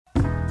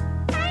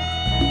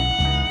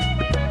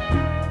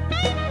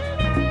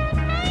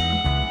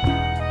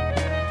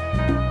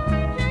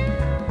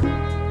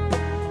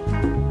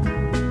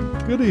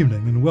Good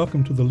evening and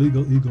welcome to the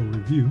Legal Eagle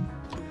Review,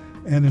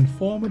 an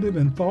informative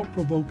and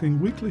thought-provoking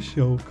weekly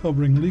show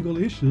covering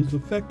legal issues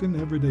affecting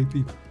everyday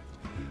people.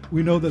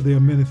 We know that there are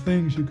many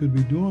things you could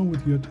be doing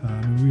with your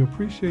time, and we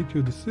appreciate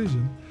your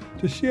decision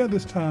to share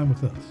this time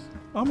with us.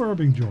 I'm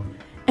Irving Joyner.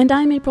 And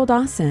I'm April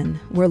Dawson.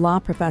 We're law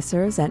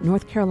professors at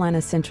North Carolina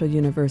Central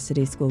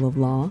University School of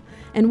Law,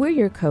 and we're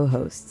your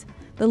co-hosts.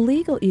 The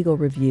Legal Eagle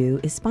Review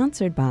is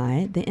sponsored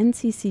by the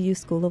NCCU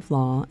School of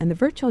Law and the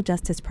Virtual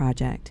Justice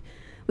Project.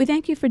 We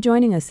thank you for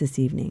joining us this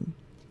evening.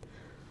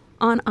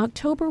 On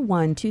October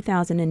 1,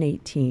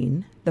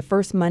 2018, the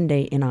first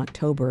Monday in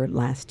October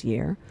last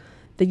year,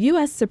 the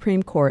U.S.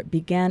 Supreme Court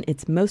began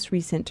its most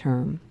recent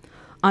term.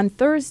 On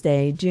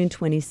Thursday, June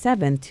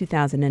 27,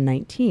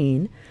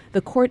 2019,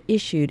 the court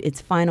issued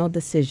its final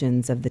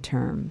decisions of the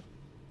term.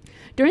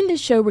 During this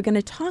show, we're going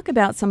to talk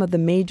about some of the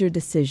major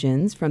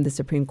decisions from the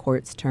Supreme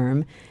Court's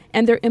term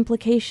and their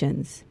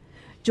implications.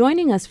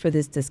 Joining us for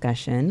this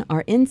discussion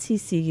are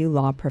NCCU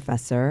Law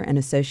Professor and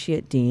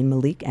Associate Dean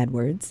Malik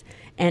Edwards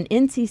and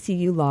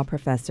NCCU Law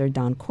Professor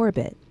Don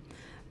Corbett.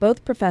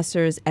 Both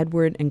Professors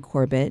Edwards and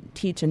Corbett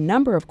teach a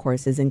number of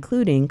courses,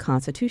 including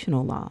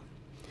constitutional law.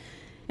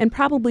 And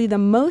probably the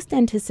most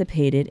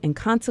anticipated and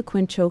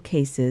consequential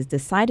cases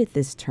decided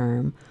this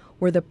term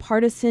were the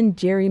partisan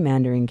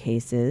gerrymandering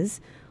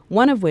cases,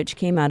 one of which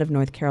came out of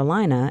North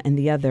Carolina and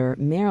the other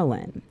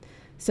Maryland.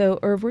 So,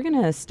 Irv, we're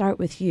going to start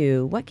with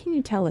you. What can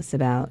you tell us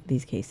about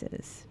these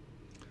cases?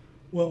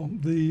 Well,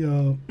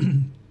 the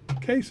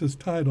case is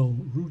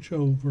titled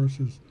Rucho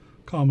versus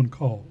Common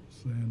Cause,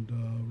 and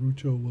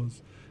Rucho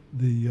was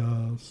the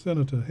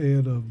senator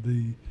head of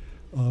the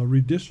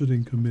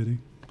redistricting committee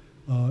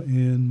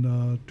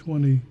in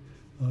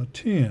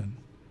 2010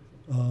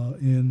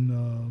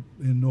 in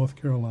North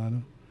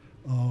Carolina,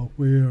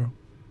 where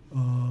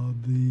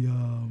the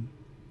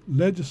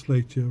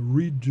legislature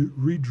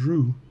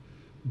redrew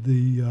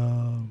the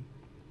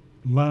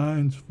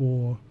lines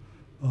for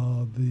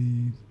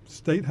the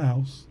State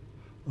House,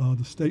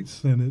 the State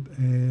Senate,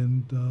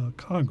 and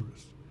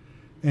Congress.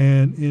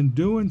 And in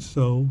doing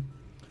so,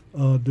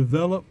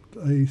 developed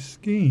a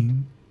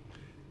scheme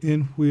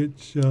in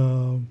which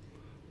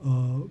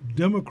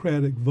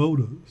Democratic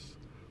voters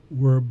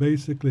were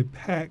basically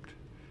packed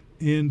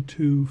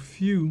into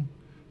few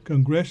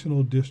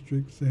congressional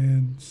districts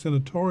and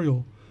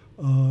senatorial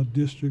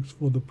districts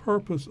for the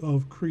purpose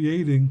of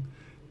creating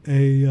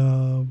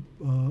a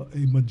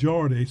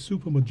majority, a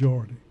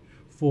supermajority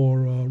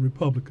for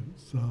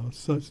Republicans,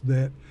 such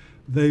that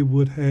they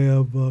would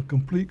have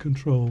complete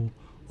control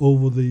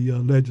over the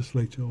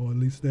legislature, or at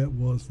least that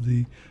was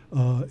the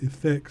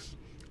effects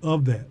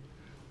of that.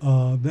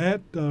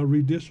 That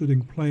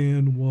redistricting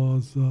plan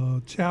was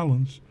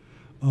challenged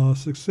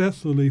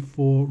successfully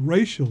for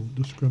racial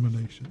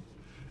discrimination.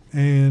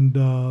 And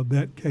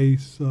that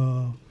case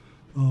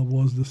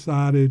was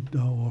decided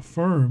or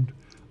affirmed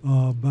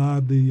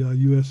by the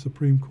U.S.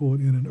 Supreme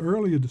Court in an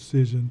earlier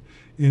decision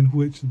in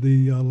which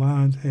the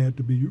lines had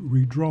to be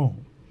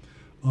redrawn.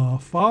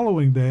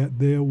 Following that,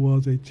 there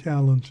was a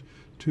challenge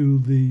to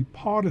the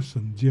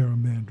partisan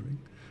gerrymandering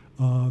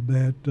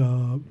that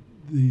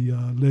the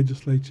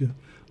legislature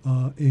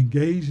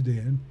engaged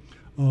in,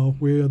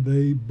 where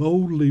they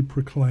boldly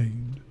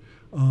proclaimed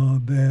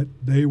that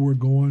they were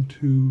going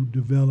to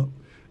develop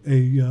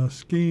a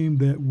scheme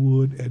that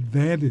would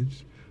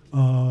advantage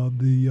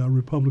the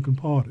Republican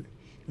Party.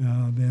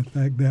 In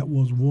fact, that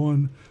was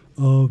one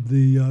of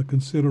the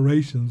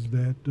considerations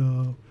that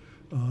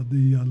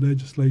the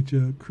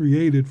legislature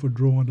created for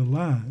drawing the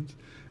lines.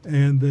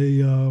 And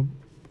they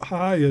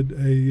hired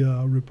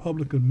a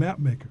Republican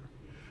mapmaker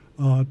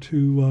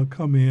to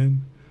come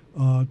in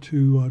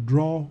to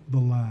draw the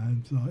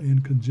lines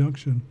in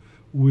conjunction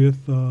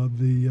with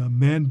the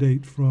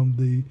mandate from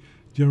the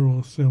General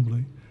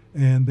Assembly,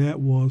 and that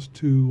was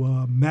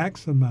to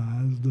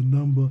maximize the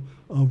number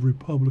of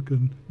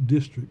Republican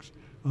districts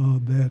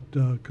that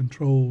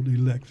controlled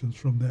elections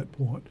from that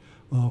point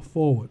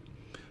forward.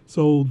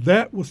 So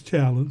that was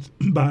challenged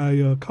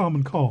by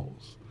Common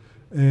Cause,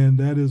 and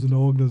that is an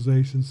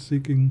organization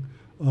seeking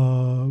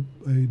a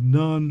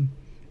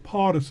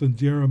non-partisan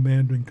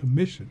gerrymandering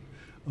commission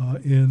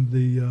in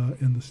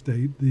the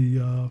state.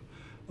 The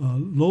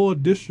lower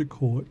district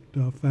court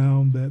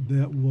found that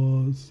that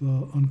was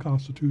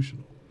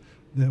unconstitutional,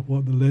 that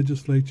what the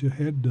legislature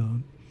had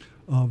done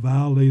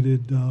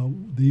violated the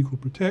Equal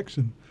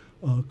Protection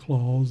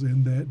Clause,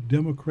 and that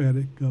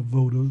Democratic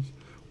voters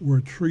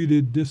were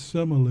treated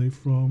dissimilarly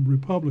from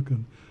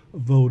Republican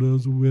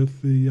voters,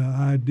 with the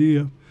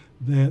idea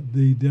that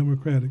the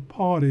Democratic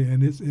Party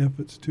and its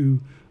efforts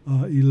to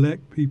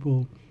elect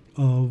people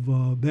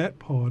of that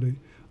party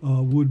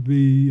would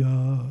be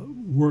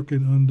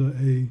working under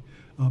a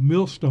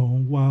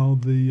millstone, while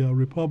the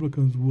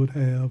Republicans would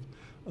have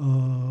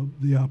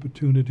the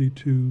opportunity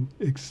to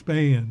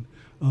expand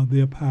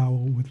their power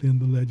within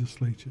the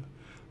legislature.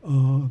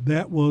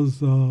 That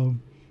was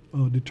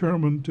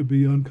determined to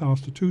be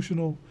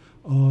unconstitutional.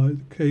 The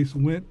case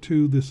went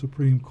to the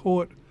Supreme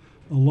Court,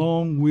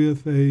 along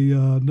with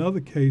another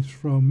case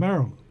from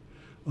Maryland,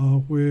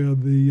 where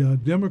the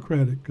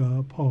Democratic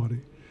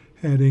Party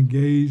had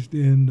engaged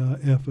in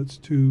efforts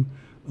to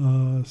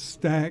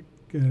stack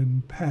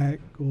and pack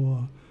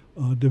or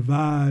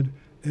divide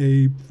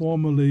a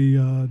formerly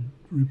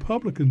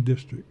Republican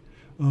district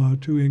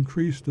to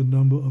increase the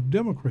number of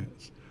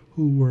Democrats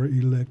who were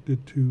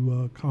elected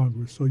to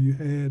Congress. So you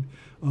had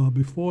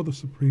before the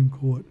Supreme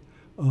Court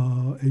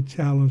a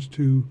challenge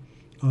to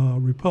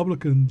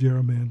Republican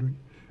gerrymandering,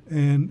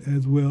 and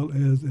as well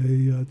as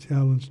a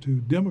challenge to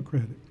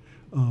Democratic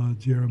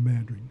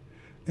gerrymandering.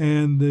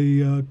 And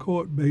the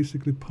court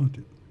basically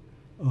punted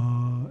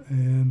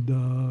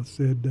and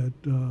said that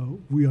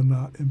we are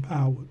not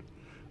empowered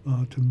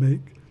to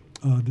make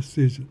a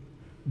decision,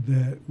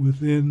 that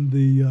within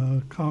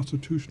the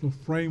constitutional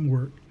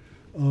framework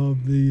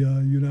of the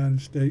United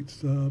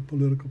States,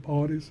 political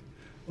parties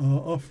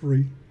are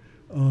free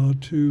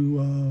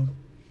to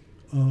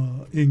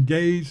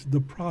engage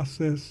the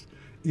process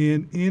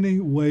in any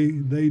way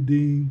they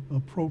deem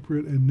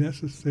appropriate and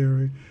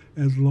necessary,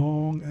 as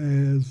long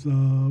as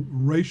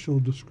racial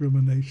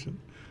discrimination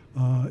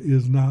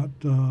is not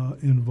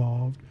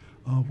involved,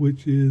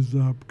 which is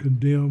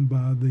condemned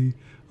by the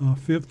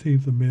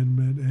 15th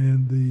Amendment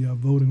and the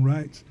Voting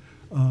Rights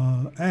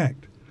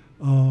Act,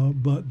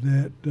 but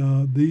that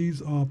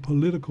these are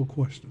political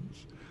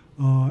questions,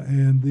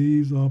 and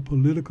these are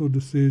political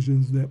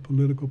decisions that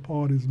political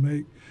parties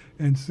make.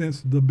 And since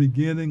the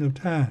beginning of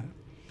time,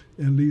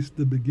 at least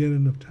the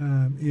beginning of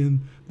time in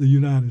the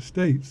United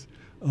States,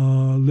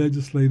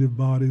 legislative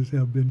bodies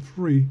have been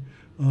free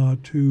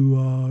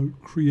to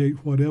create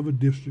whatever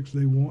districts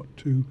they want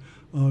to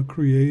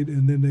create,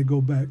 and then they go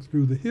back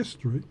through the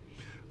history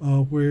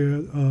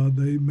where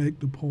they make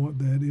the point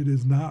that it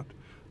has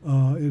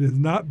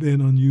not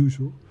been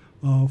unusual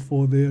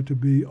for there to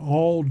be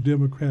all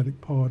Democratic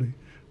Party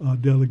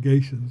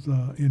delegations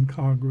in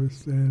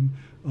Congress, and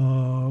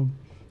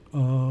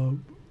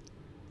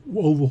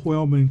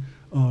overwhelming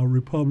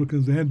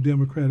Republicans and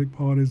Democratic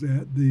parties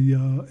at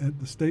the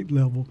state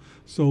level.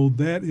 So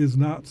that is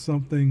not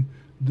something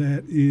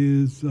that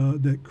is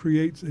that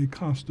creates a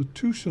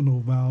constitutional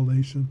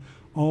violation,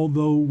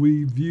 although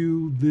we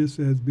view this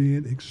as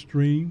being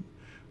extreme,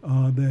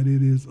 that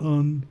it is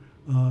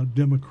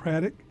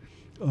undemocratic.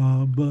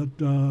 But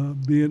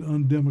being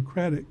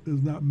undemocratic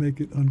does not make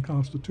it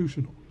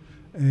unconstitutional,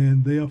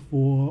 and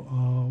therefore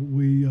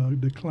we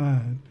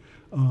decline.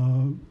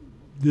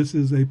 This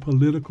is a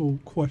political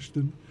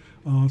question,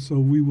 so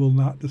we will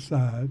not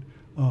decide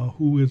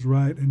who is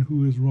right and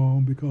who is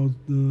wrong, because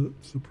the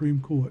Supreme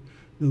Court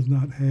does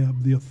not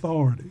have the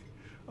authority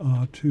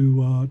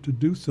to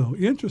do so.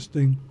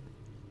 Interesting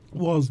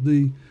was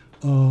it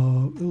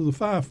was a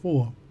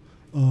 5-4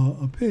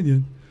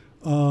 opinion.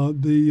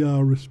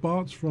 The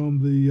response from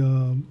the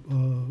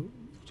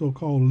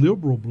so-called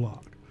liberal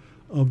bloc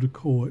of the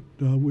court,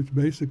 which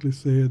basically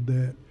said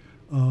that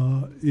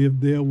if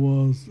there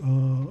was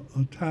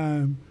a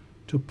time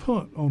to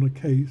punt on a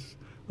case,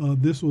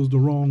 this was the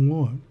wrong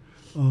one,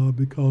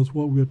 because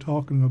what we're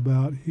talking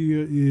about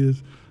here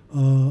is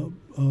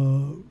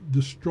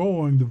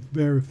destroying the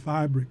very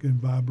fabric and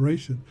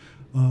vibration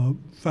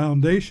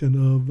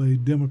foundation of a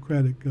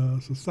democratic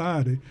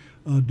society,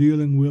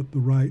 dealing with the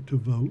right to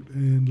vote,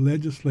 and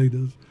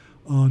legislators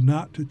are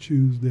not to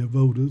choose their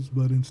voters,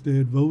 but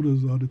instead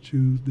voters are to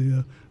choose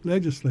their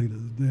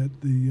legislators. That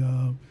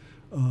the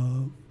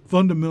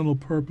fundamental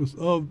purpose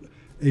of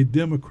a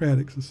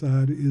democratic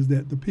society is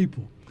that the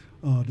people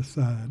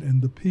decide,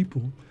 and the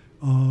people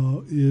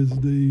is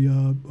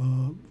the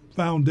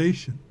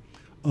foundation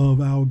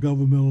of our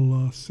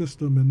governmental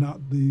system, and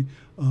not the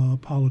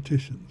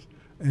politicians.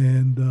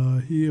 And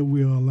here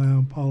we are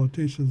allowing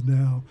politicians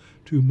now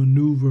to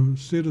maneuver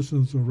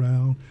citizens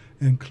around,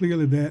 and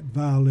clearly that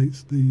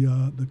violates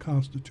the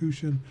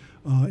Constitution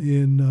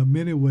in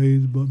many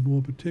ways, but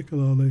more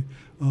particularly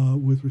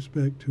with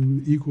respect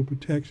to equal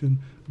protection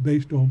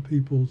based on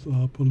people's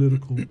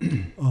political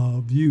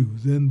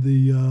views. In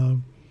the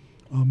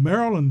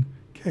Maryland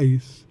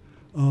case,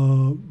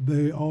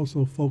 they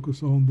also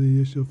focus on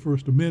the issue of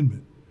First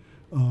Amendment,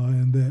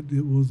 and that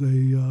it was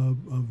a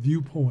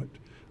viewpoint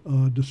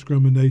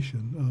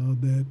discrimination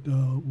that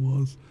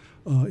was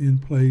in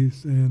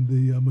place, and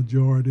the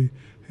majority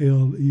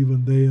held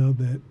even there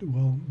that,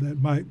 well, that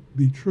might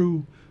be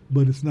true,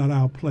 but it's not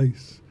our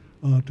place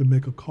to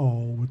make a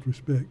call with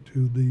respect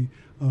to the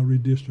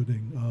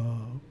redistricting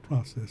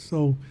process.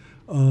 So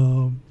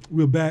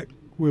we're back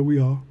where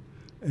we are,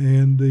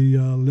 and the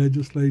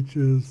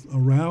legislatures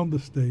around the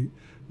state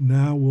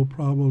now will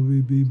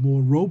probably be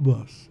more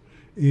robust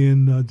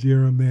in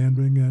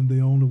gerrymandering, and the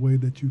only way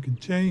that you can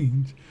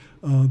change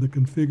the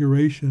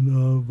configuration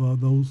of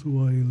those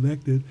who are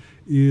elected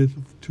is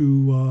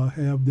to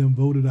have them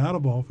voted out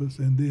of office,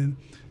 and then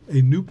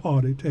a new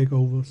party take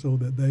over, so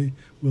that they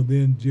will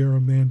then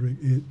gerrymander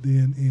it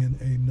then in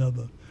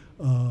another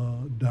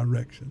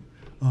direction.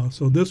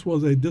 So this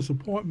was a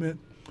disappointment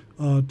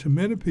to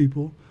many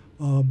people,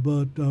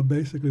 but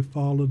basically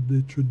followed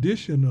the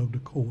tradition of the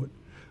court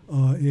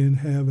in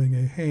having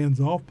a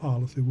hands-off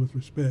policy with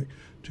respect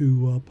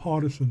to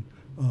partisan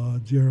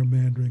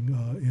gerrymandering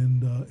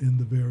in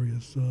the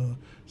various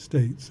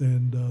states,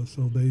 and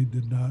so they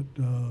did not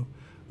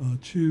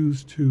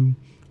choose to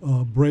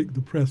break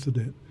the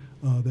precedent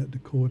that the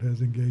court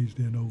has engaged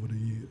in over the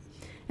years.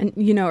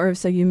 And, Irv,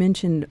 so you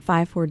mentioned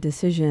 5-4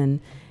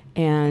 decision,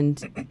 and,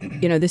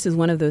 this is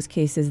one of those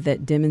cases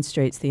that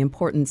demonstrates the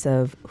importance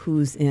of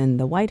who's in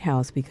the White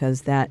House,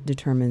 because that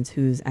determines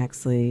who's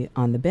actually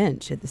on the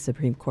bench at the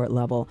Supreme Court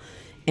level.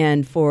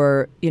 And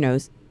for,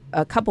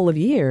 a couple of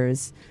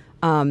years,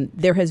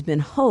 there has been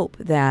hope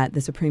that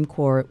the Supreme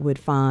Court would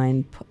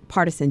find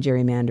partisan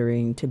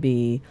gerrymandering to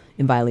be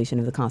in violation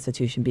of the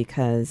Constitution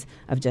because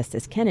of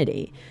Justice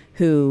Kennedy,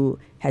 who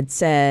had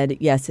said,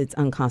 yes, it's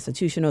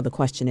unconstitutional. The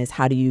question is,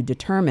 how do you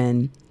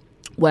determine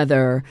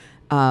whether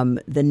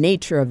the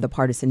nature of the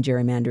partisan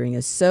gerrymandering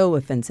is so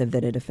offensive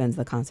that it offends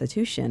the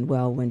Constitution?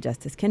 Well, when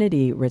Justice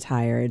Kennedy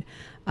retired,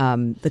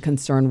 the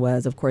concern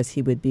was, of course,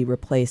 he would be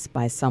replaced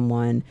by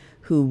someone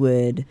who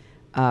would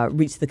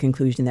reach the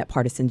conclusion that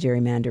partisan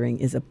gerrymandering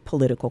is a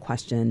political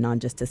question,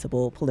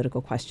 non-justiciable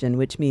political question,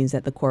 which means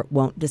that the court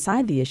won't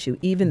decide the issue,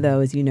 even though,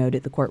 as you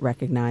noted, the court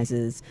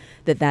recognizes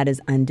that that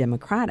is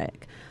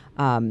undemocratic.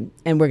 And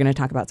we're going to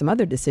talk about some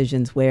other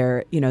decisions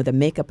where, the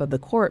makeup of the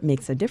court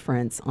makes a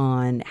difference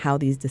on how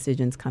these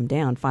decisions come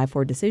down.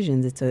 5-4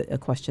 decisions, it's a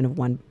question of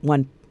one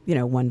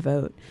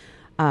vote.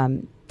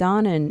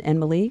 Don and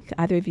Malik,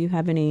 either of you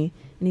have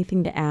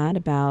anything to add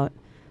about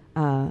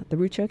the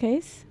Rucho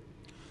case?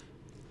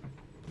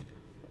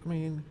 I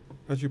mean,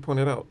 as you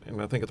pointed out,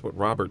 and I think it's what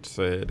Robert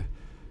said,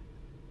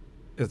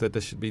 is that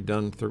this should be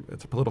done through,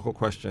 it's a political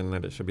question,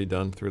 that it should be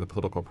done through the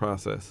political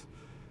process.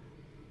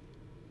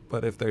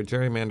 But if they're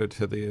gerrymandered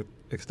to the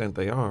extent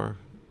they are,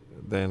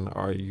 then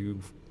are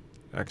you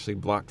actually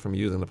blocked from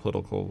using the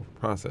political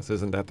process?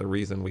 Isn't that the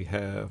reason we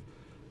have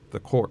the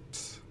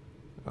courts?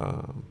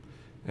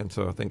 And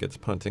so I think its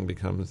punting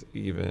becomes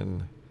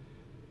even,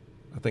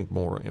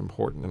 more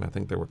important, and I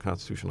think there were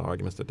constitutional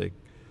arguments that they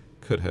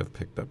could have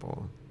picked up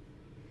on.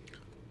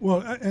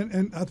 Well,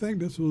 and I think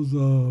this was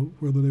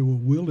whether they were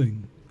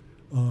willing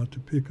to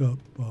pick up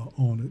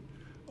on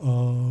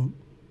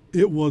it.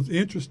 It was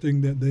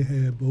interesting that they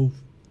had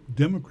both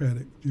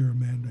Democratic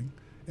gerrymandering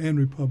and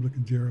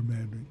Republican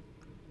gerrymandering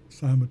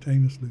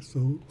simultaneously,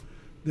 so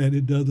that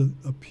it doesn't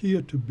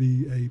appear to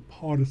be a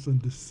partisan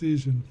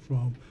decision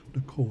from the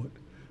court.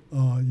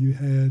 You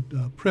had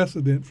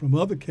precedent from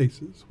other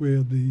cases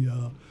where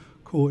the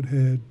court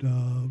had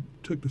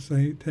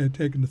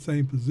taken the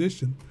same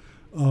position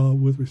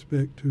with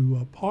respect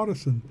to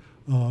partisan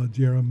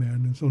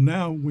gerrymandering. So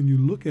now when you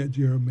look at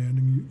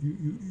gerrymandering,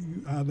 you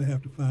either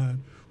have to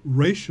find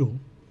racial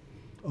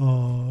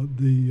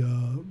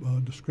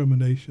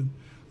discrimination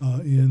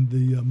in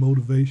the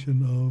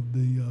motivation of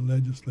the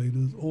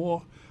legislators,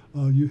 or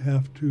you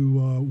have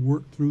to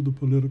work through the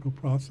political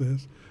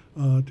process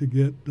to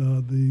get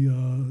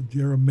the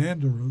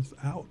gerrymanderers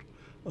out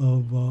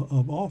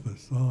of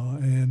office.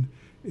 And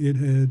it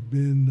had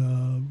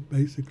been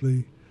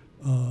basically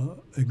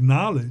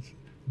acknowledged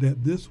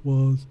that this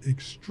was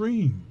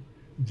extreme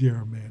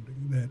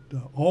gerrymandering, that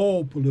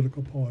all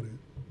political parties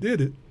did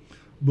it.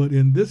 But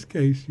in this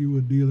case, you were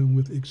dealing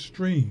with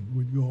extreme,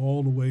 would go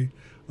all the way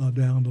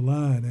down the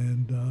line.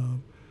 And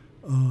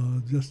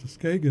Justice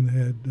Kagan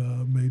had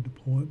made the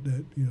point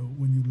that,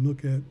 when you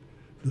look at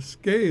the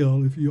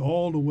scale, if you're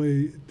all the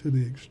way to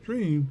the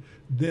extreme,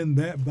 then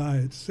that by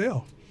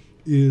itself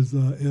is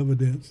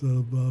evidence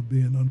of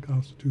being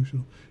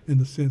unconstitutional, in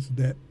the sense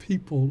that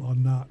people are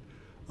not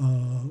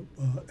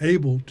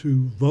able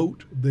to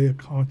vote their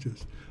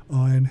conscience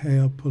and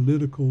have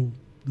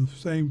the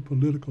same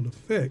political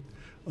effect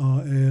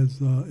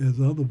as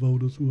other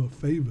voters who are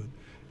favored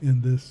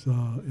in this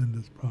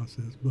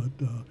process. But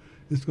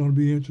it's going to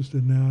be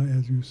interesting now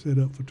as you set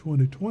up for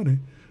 2020,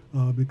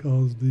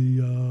 because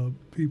the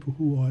people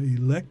who are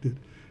elected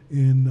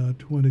in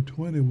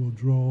 2020 will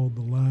draw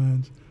the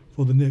lines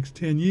for the next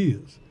 10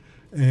 years.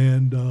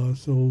 And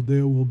so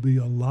there will be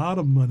a lot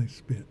of money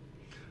spent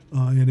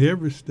in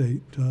every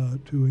state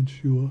to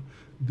ensure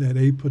that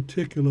a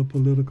particular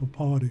political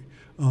party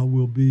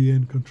will be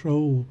in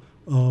control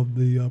of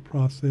the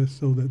process,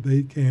 so that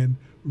they can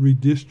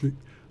redistrict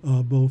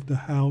both the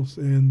House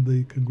and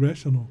the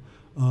congressional,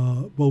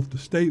 both the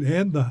state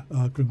and the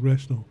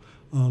congressional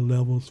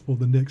levels for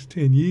the next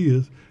 10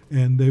 years,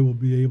 and they will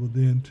be able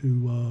then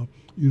to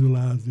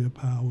utilize their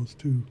powers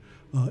to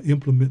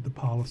implement the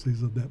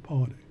policies of that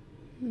party.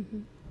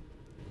 Mm-hmm.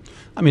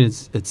 I mean,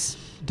 it's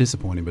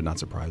disappointing but not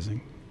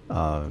surprising.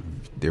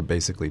 They're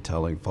basically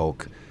telling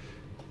folk,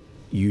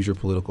 use your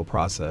political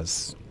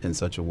process in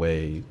such a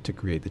way to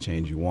create the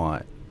change you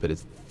want, but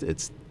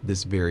it's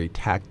this very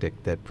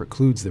tactic that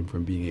precludes them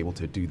from being able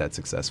to do that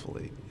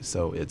successfully.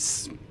 So it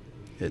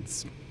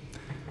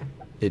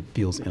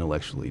feels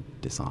intellectually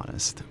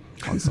dishonest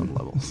on some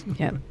levels.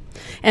 Yeah.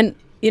 And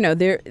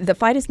the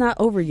fight is not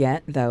over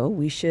yet, though.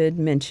 We should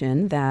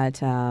mention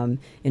that in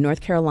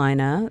North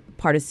Carolina,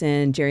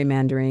 partisan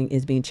gerrymandering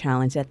is being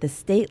challenged at the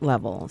state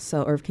level.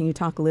 So, Irv, can you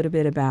talk a little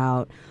bit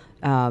about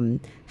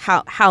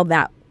how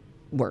that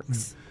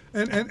works?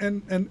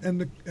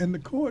 And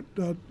the court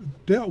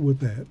dealt with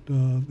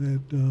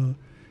that.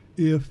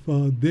 If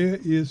there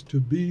is to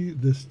be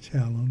this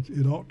challenge,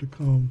 it ought to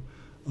come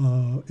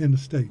in the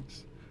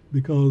states,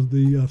 because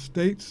the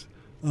states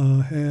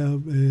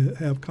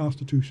have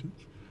constitutions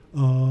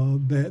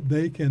that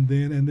they can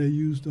then, and they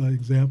used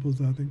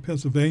examples. I think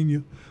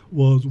Pennsylvania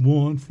was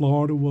one,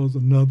 Florida was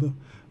another,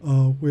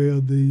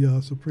 where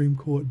the Supreme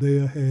Court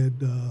there had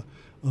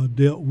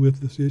dealt with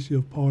this issue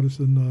of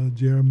partisan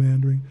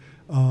gerrymandering,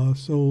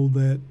 so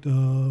that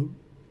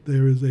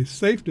there is a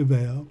safety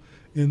valve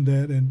in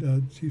that.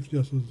 And Chief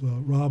Justice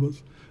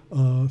Roberts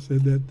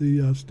said that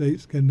the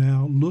states can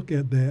now look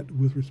at that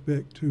with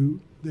respect to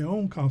their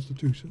own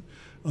constitution.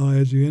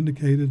 As you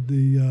indicated,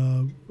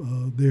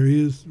 there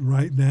is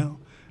right now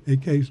a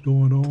case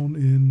going on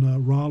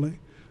in Raleigh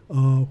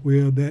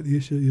where that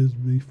issue is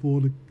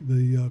before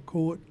the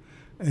court,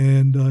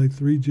 and a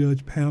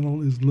 3-judge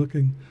panel is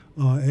looking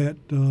at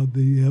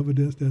the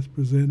evidence that's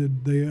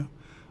presented there.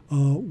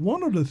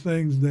 One of the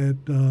things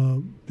that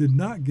did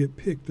not get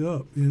picked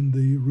up in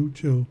the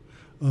Rucho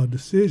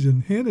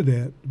decision, hinted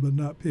at but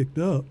not picked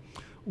up,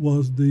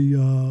 was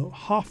the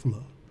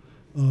Hoffler,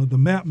 the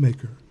map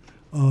maker,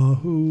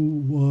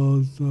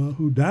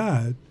 who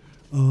died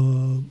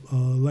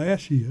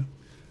last year,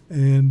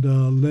 and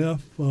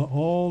left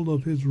all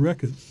of his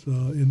records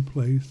in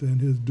place,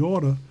 and his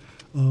daughter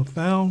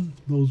found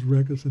those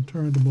records and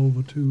turned them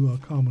over to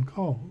Common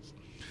Cause.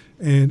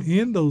 And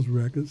in those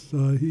records,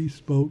 he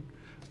spoke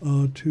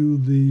to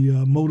the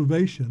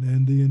motivation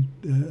and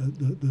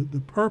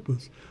the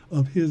purpose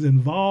of his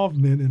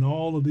involvement in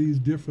all of these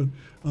different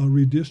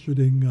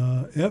redistricting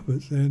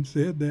efforts, and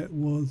said that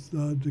was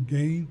to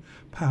gain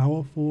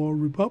power for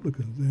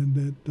Republicans, and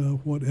that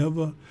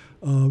whatever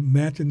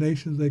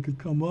machinations they could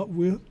come up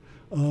with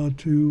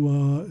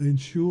to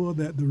ensure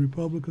that the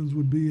Republicans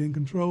would be in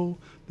control,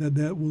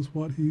 that was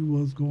what he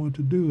was going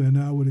to do. And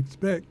I would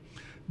expect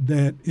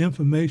that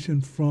information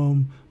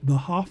from the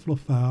Hoffler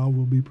file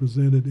will be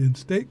presented in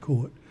state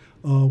court,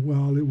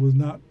 while it was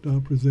not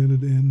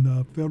presented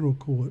in federal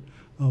court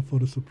for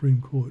the Supreme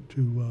Court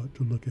to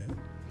look at.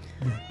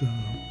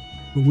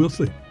 But we'll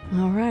see.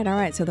 All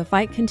right. So the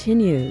fight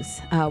continues.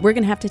 We're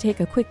going to have to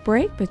take a quick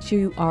break, but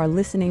you are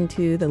listening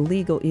to the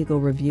Legal Eagle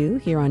Review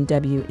here on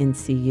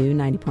WNCU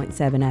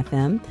 90.7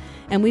 FM.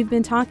 And we've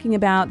been talking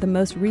about the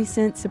most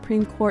recent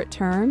Supreme Court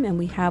term, and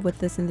we have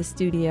with us in the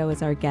studio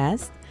as our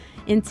guest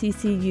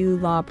NCCU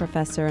Law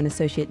Professor and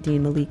Associate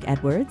Dean Malik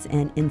Edwards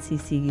and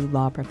NCCU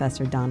Law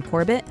Professor Don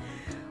Corbett.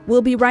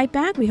 We'll be right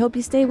back. We hope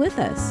you stay with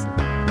us.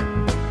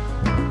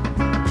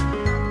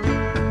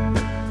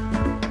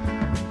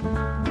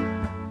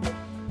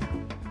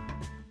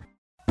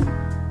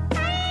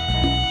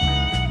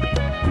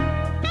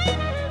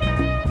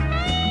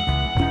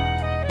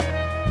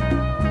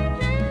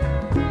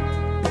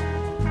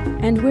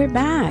 And we're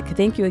back.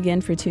 Thank you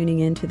again for tuning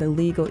in to the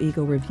Legal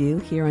Eagle Review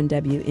here on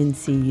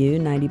WNCU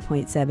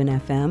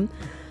 90.7 FM.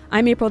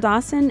 I'm April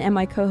Dawson, and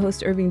my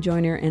co-host Irving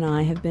Joyner and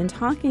I have been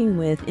talking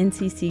with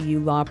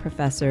NCCU law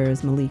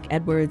professors Malik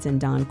Edwards and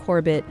Don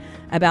Corbett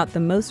about the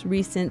most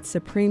recent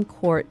Supreme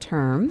Court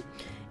term.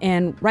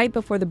 And right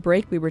before the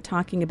break, we were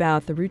talking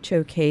about the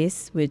Rucho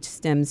case, which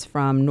stems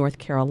from North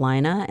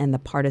Carolina and the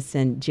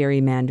partisan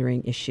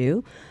gerrymandering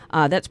issue.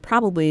 That's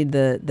probably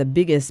the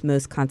biggest,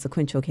 most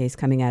consequential case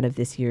coming out of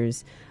this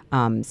year's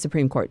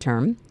Supreme Court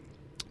term.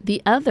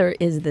 The other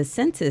is the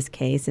census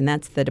case, and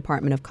that's the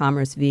Department of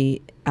Commerce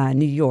v.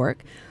 New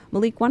York.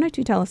 Malik, why don't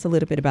you tell us a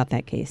little bit about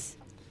that case?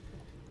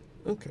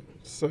 Okay,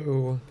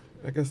 so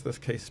I guess this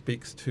case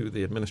speaks to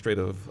the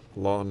administrative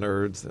law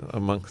nerds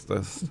amongst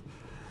us.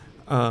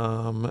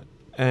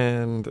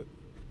 And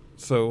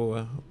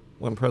so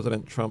when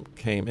President Trump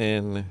came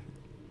in,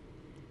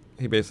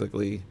 he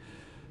basically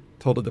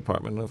told the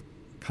Department of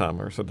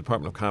Commerce, so the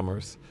Department of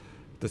Commerce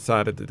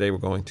decided that they were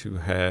going to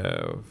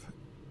have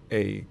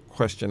a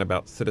question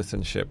about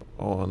citizenship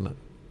on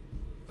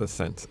the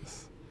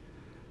census.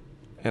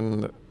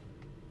 And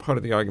part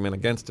of the argument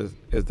against it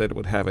is that it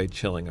would have a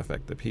chilling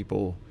effect, that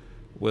people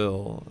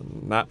will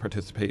not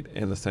participate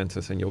in the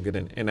census and you'll get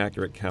an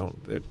inaccurate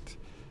count, that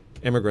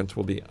immigrants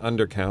will be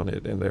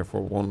undercounted and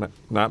therefore will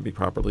not be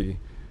properly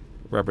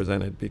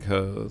represented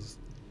because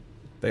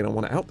they don't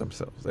want to out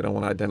themselves. They don't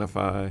want to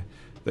identify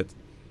that,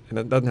 and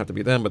it doesn't have to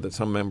be them, but that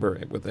some member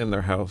within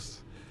their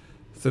house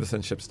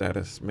citizenship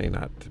status may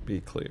not be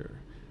clear.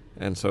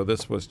 And so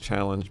this was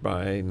challenged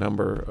by a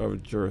number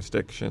of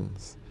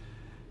jurisdictions.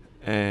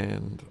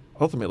 And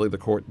ultimately the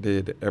court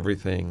did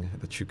everything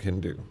that you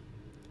can do.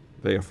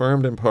 They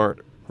affirmed in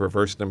part,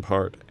 reversed in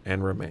part,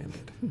 and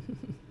remanded.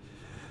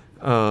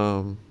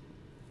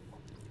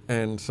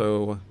 And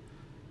so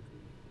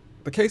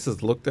the case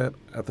is looked at,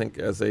 I think,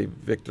 as a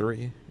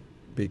victory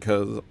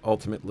because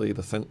ultimately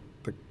the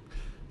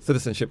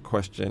citizenship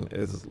question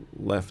is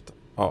left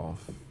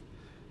off.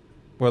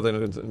 Whether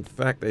it is in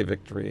fact a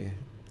victory,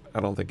 I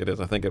don't think it is.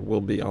 I think it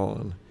will be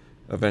on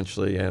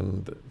eventually,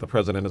 and the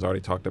president has already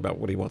talked about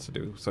what he wants to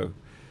do. So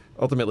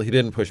ultimately he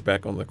didn't push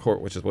back on the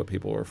court, which is what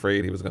people were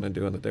afraid he was going to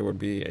do, and that there would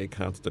be a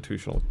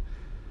constitutional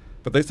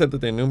But they said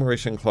that the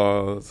enumeration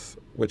clause,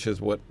 which is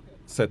what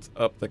sets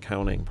up the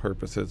counting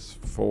purposes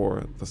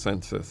for the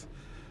census,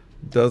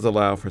 does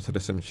allow for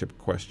citizenship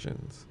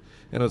questions.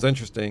 And it was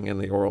interesting in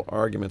the oral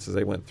arguments as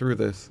they went through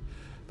this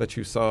that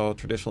you saw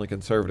traditionally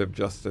conservative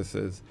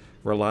justices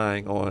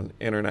relying on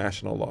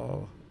international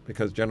law,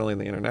 because generally in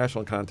the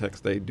international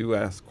context they do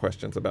ask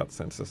questions about the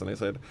census, and they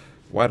said,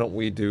 why don't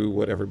we do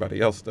what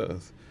everybody else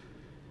does?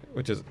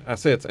 Which is, I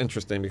say it's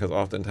interesting because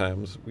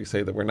oftentimes we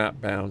say that we're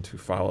not bound to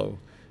follow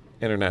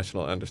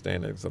international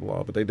understandings of the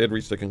law, but they did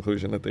reach the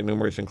conclusion that the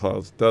enumeration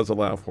clause does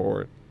allow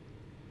for it.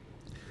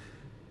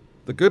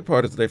 The good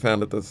part is they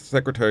found that the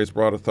Secretary's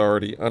broad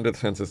authority under the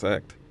Census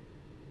Act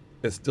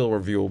is still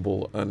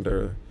reviewable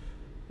under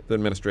the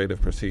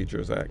Administrative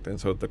Procedures Act, and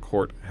so the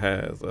court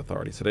has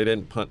authority. So they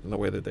didn't punt in the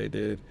way that they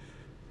did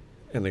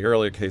in the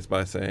earlier case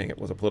by saying it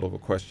was a political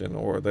question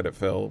or that it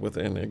fell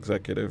within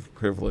executive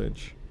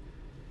privilege.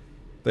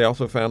 They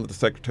also found that the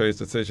Secretary's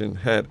decision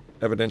had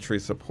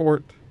evidentiary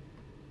support,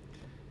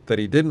 that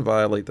he didn't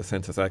violate the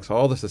Census Act. So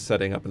all this is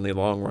setting up in the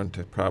long run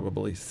to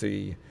probably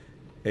see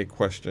a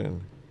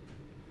question.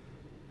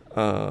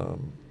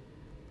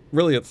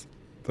 Really, it's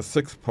the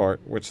sixth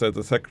part, which says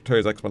the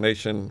Secretary's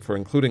explanation for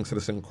including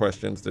citizen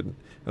questions in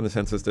the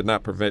census did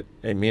not prevent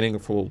a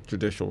meaningful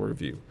judicial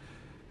review.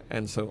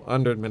 And so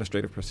under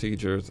Administrative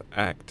Procedures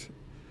Act,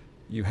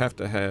 you have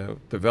to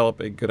develop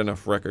a good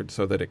enough record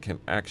so that it can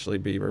actually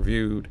be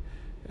reviewed.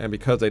 And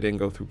because they didn't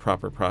go through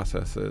proper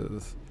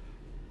processes,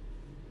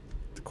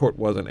 the court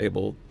wasn't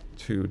able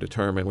to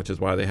determine, which is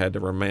why they had to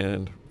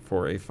remand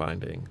for a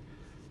finding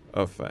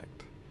of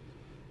fact.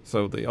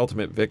 So the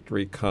ultimate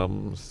victory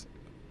comes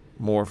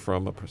more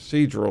from a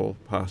procedural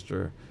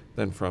posture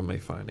than from a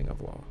finding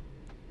of law.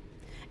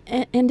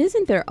 And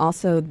isn't there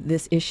also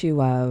this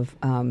issue of,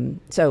 again,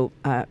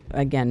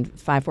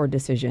 5-4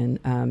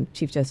 decision,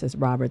 Chief Justice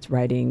Roberts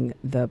writing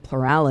the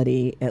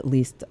plurality, at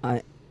least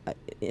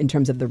in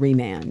terms of the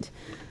remand.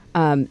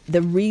 What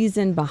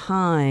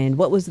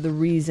was the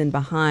reason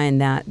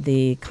behind that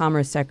the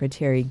Commerce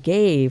Secretary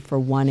gave for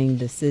wanting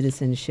the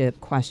citizenship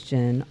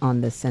question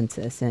on the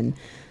census? And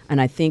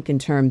I think in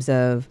terms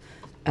of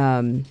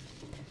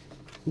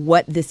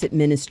what this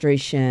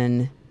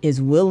administration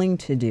is willing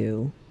to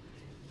do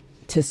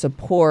to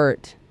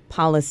support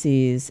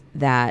policies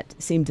that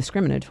seem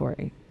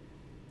discriminatory.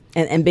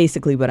 And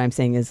basically what I'm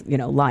saying is,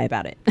 lie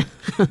about it.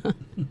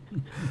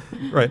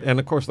 Right. And,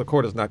 of course, the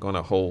court is not going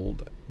to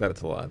hold that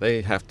it's a lie.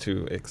 They have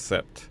to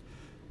accept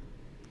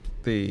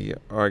the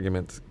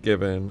arguments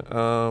given.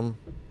 Well,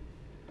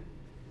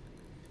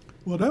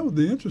 that was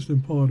the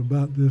interesting part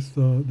about this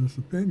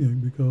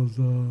opinion, because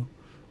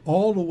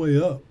all the way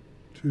up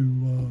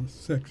to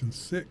Section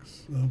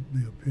 6 of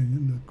the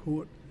opinion, the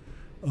court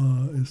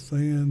is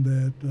saying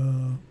that,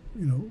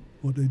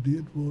 what they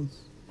did was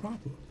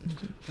proper.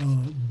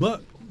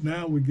 But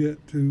now we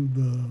get to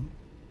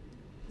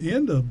the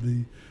end of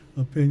the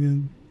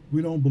opinion.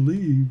 We don't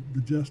believe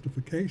the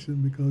justification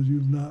because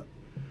you've not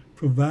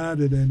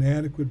provided an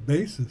adequate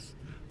basis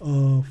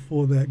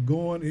for that,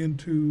 going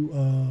into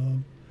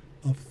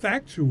a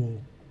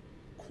factual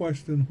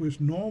question, which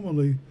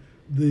normally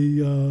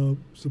the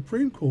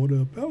Supreme Court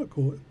or appellate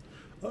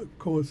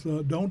courts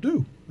don't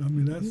do. I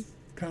mean, that's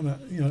kind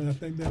of, I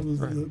think that was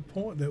right. The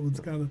point. That was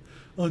kind of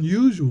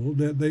unusual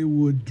that they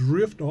would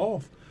drift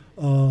off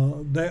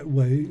that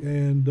way.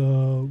 And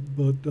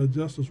but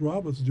Justice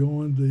Roberts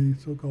joined the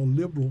so-called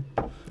liberal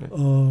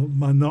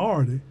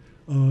minority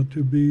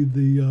to be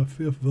the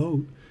fifth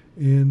vote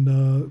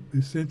in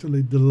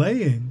essentially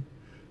delaying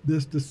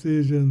this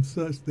decision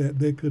such that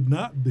there could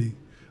not be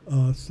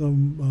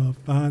some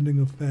finding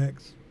of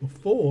facts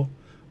before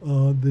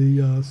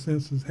the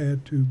census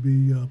had to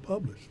be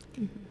published.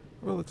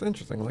 Well, it's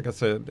interesting. Like I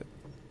said,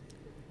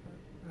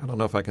 I don't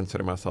know if I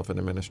consider myself an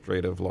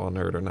administrative law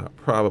nerd or not.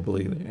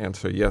 Probably the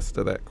answer yes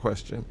to that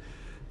question.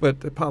 But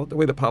the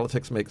way the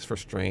politics makes for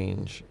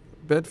strange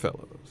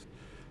bedfellows.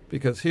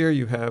 Because here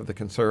you have the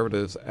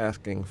conservatives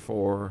asking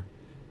for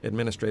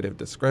administrative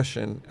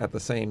discretion at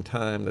the same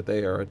time that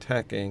they are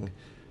attacking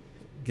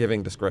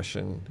giving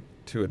discretion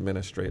to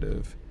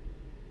administrative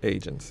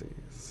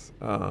agencies.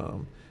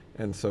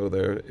 And so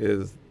there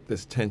is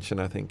this tension,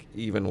 I think,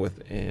 even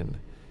within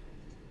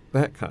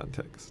that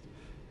context.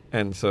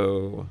 And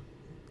so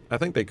I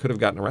think they could have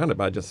gotten around it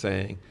by just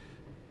saying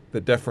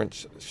the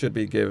deference should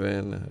be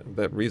given,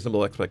 that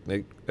reasonable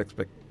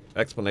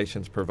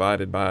explanations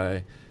provided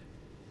by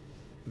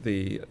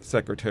the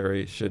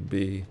secretary should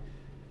be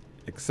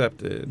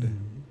accepted,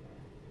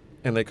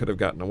 and they could have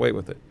gotten away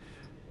with it.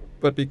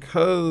 But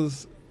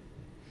because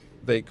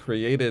they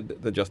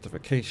created the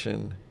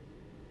justification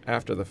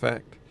after the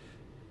fact,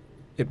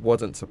 it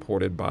wasn't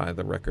supported by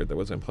the record that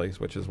was in place,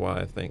 which is why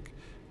I think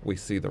we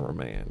see the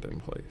remand in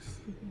place.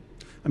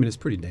 I mean, it's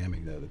pretty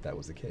damning, though, that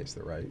was the case,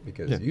 though, right?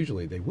 Because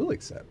usually they will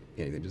accept.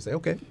 They just say,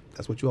 okay,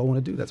 that's what you all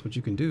want to do. That's what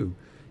you can do.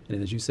 And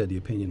then, as you said, the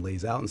opinion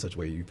lays out in such a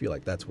way you feel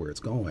like that's where it's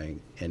going.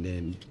 And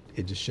then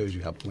it just shows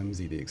you how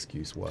flimsy the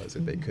excuse was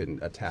if they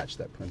couldn't attach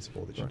that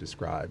principle that you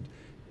described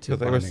to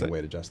finding a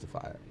way to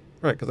justify it.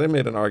 Right, because they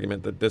made an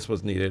argument that this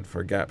was needed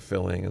for gap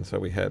filling, and so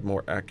we had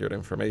more accurate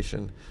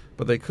information.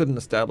 But they couldn't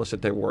establish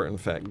that there were, in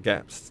fact,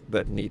 gaps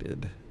that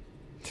needed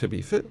to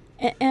be filled.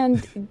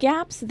 And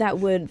gaps that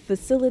would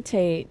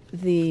facilitate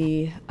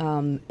the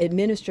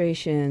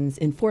administration's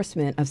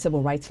enforcement of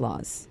civil rights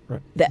laws.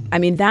 Right.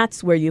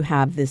 That's where you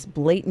have this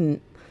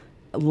blatant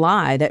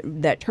lie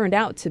that turned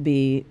out to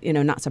be,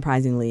 not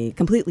surprisingly,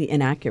 completely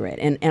inaccurate.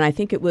 And I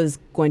think it was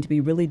going to be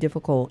really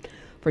difficult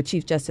for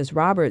Chief Justice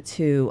Roberts,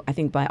 who I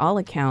think by all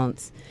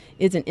accounts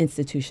is an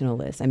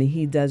institutionalist.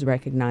 He does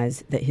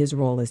recognize that his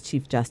role as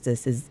Chief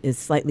Justice is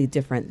slightly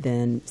different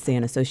than, say,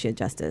 an Associate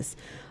Justice,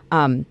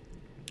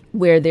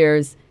 where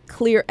there's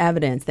clear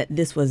evidence that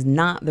this was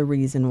not the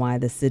reason why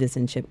the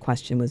citizenship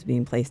question was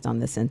being placed on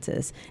the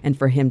census. And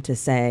for him to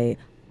say,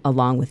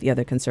 along with the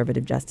other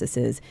conservative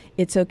justices,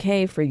 it's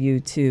okay for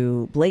you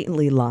to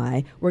blatantly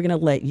lie. We're going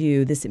to let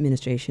you, this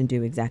administration,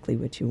 do exactly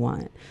what you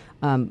want.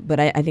 But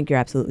I think you're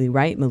absolutely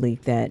right,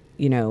 Malik, that,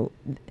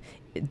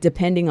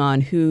 depending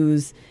on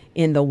who's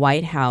in the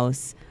White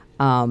House,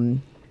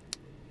 10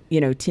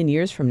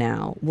 years from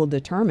now will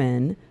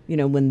determine,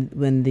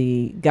 when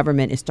the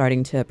government is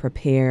starting to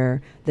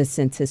prepare the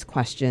census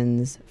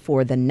questions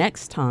for the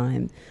next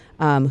time,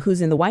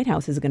 who's in the White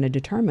House is going to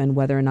determine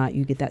whether or not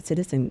you get that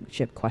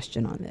citizenship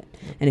question on it.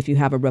 And if you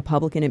have a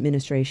Republican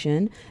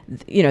administration,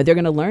 they're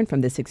going to learn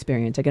from this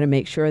experience. They're going to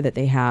make sure that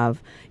they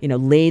have,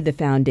 laid the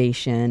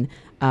foundation.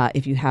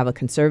 If you have a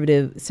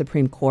conservative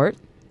Supreme Court,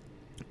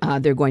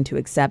 they're going to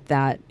accept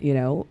that,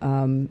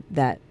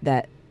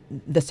 that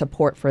the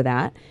support for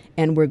that,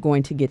 and we're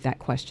going to get that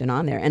question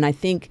on there. And I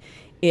think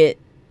it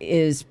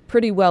is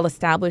pretty well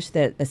established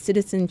that a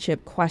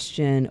citizenship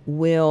question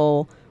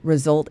will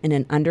result in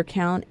an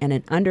undercount, and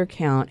an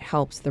undercount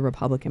helps the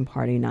Republican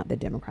Party, not the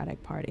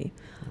Democratic Party.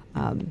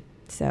 Now,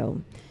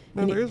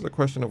 there is the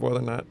question of whether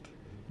or not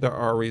there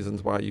are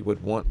reasons why you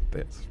would want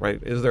this,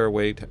 right? Is there a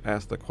way to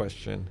ask the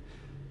question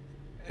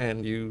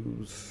and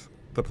use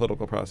the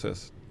political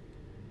process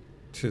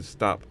to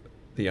stop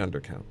the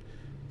undercount?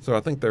 So I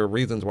think there are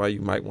reasons why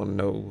you might want to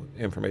know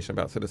information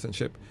about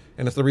citizenship,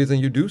 and it's the reason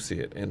you do see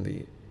it in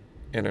the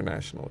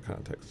international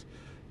context,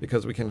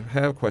 because we can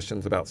have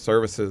questions about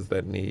services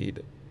that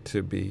need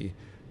to be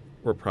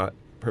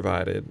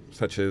provided,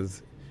 such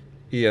as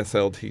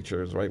ESL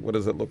teachers, right? What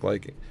does it look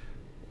like?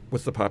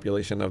 What's the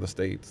population of the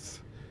states?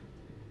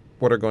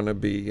 What are going to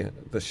be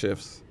the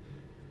shifts?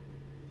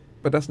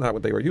 But that's not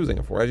what they were using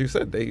it for. As you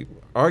said, they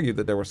argued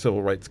that there were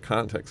civil rights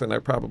contexts, and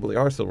there probably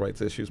are civil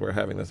rights issues where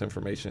having this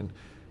information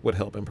would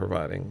help in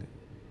providing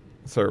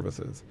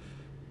services.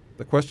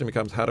 The question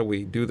becomes, how do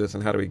we do this,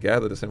 and how do we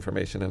gather this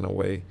information in a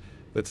way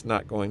that's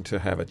not going to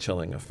have a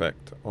chilling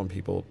effect on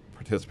people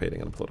participating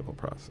in the political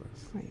process?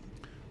 Right.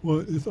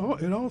 Well,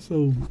 it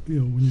also,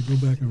 when you go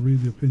back and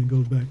read the opinion,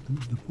 goes back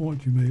to the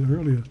point you made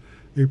earlier,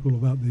 April,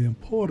 about the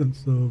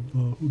importance of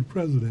who the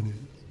president is.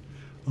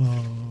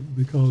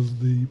 Because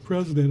the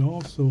president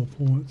also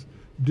appoints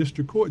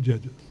district court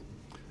judges.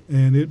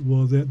 And it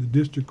was at the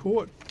district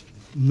court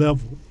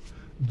level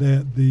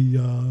that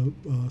the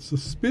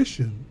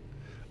suspicion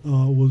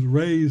was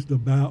raised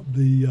about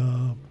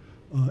the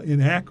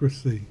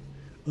inaccuracy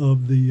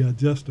of the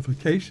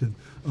justification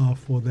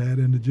for that.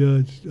 And the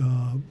judge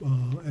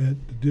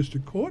at the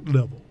district court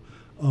level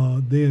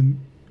then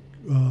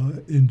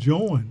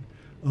enjoined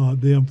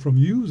them from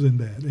using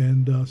that.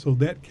 And so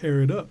that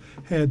carried up.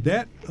 Had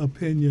that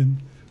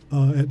opinion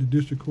at the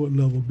district court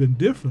level been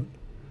different,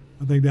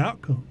 I think the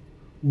outcome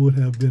would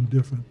have been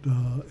different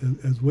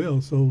as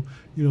well. So,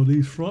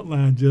 these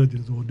frontline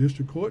judges or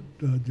district court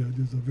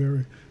judges are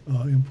very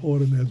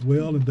important as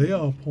well, and they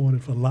are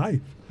appointed for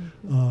life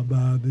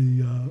by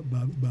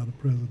the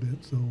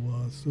president. So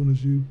as soon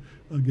as you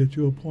get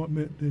your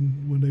appointment,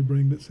 then when they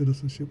bring that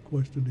citizenship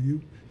question to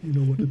you, you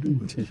know what to do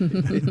with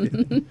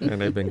it.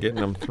 And they've been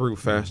getting them through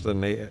faster than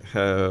they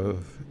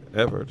have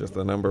ever. Just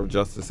the number of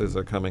justices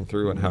are coming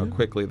through and how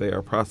quickly they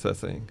are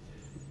processing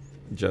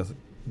judges.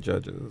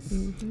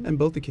 Mm-hmm. And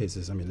both the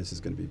cases, this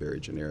is going to be very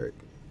generic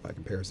by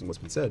comparison to what's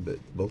been said, but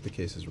both the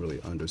cases really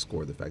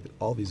underscore the fact that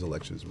all these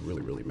elections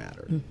really, really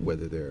matter,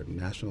 whether they're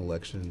national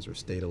elections or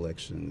state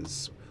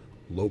elections,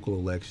 local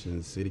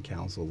elections, city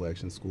council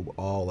elections, school,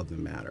 all of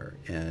them matter.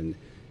 And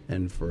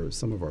for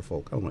some of our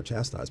folk, I don't want to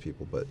chastise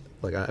people, but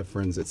like I have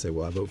friends that say,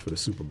 well, I vote for the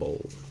Super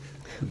Bowl,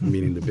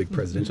 meaning the big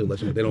presidential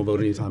election, but they don't vote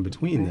any time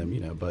between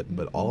them,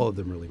 but all of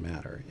them really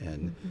matter.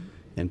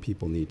 And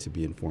people need to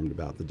be informed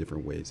about the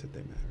different ways that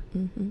they matter.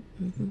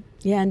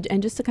 Yeah,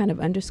 and just to kind of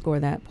underscore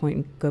that point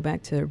and go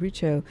back to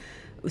Rucho,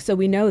 so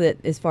we know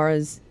that as far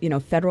as,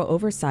 federal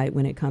oversight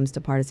when it comes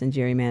to partisan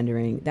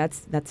gerrymandering,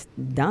 that's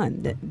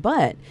done.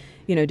 But,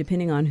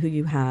 depending on who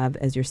you have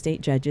as your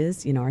state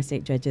judges, our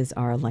state judges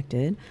are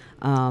elected,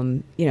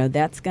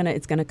 it's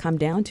gonna come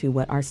down to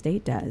what our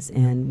state does.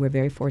 And we're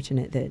very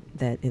fortunate that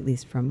at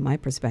least from my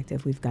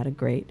perspective, we've got a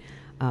great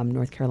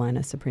North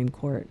Carolina Supreme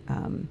Court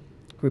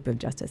group of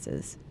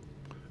justices.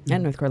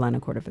 And North Carolina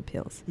Court of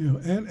Appeals.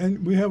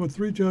 And we have a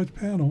 3-judge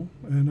panel,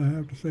 and I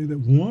have to say that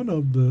one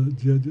of the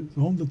judges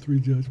on the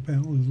 3-judge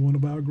panel is one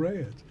of our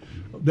grads.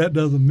 That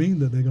doesn't mean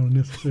that they're going to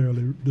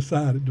necessarily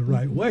decide it the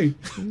right way,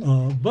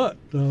 but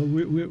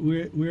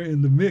we're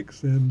in the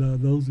mix, and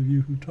those of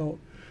you who taught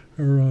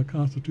her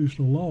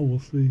constitutional law will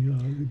see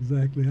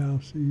exactly how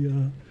she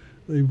is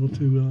able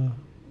to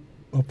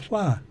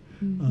apply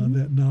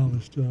that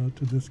knowledge to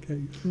this case.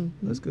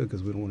 That's good,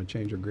 because we don't want to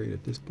change our grade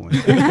at this point.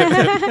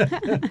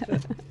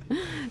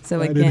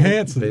 So It again,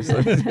 enhances.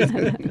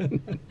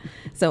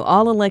 so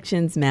all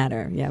elections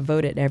matter. Yeah,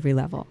 vote at every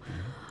level.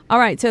 All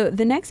right, so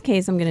the next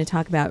case I'm going to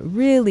talk about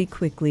really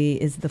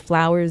quickly is the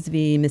Flowers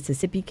v.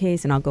 Mississippi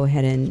case, and I'll go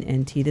ahead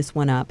and tee this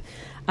one up.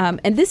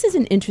 And this is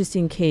an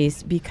interesting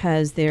case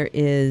because there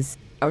is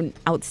an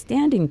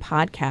outstanding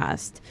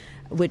podcast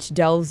which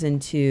delves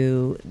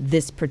into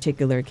this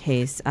particular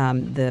case.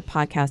 The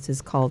podcast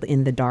is called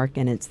In the Dark,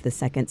 and it's the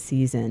second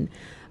season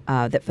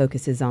that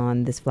focuses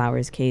on this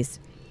Flowers case.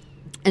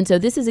 And so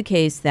this is a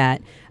case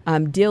that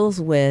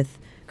deals with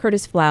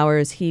Curtis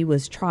Flowers. He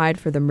was tried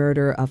for the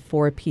murder of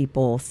 4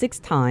 people 6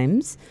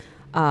 times.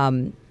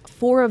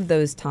 4 of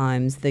those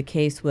times, the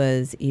case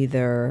was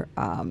either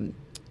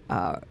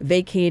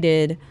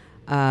vacated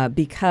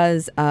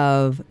because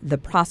of the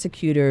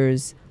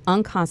prosecutor's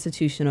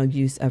unconstitutional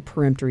use of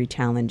peremptory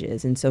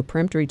challenges. And so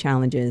peremptory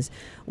challenges,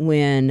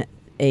 when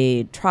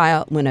a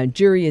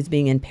jury is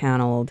being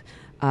impaneled,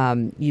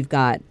 you've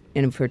got,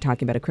 and if we're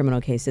talking about a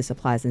criminal case, this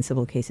applies in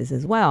civil cases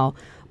as well,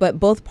 but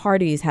both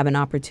parties have an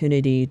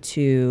opportunity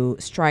to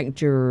strike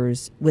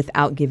jurors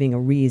without giving a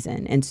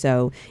reason. And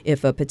so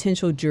if a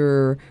potential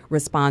juror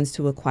responds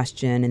to a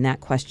question and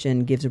that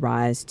question gives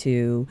rise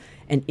to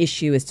an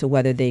issue as to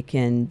whether they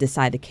can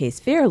decide the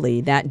case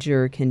fairly, that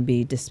juror can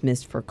be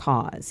dismissed for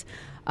cause.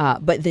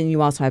 But then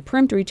you also have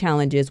peremptory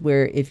challenges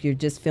where if you're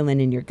just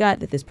feeling in your gut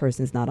that this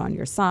person's not on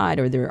your side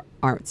or there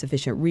aren't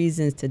sufficient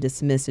reasons to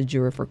dismiss a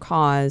juror for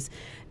cause,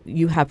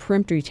 you have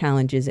peremptory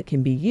challenges that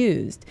can be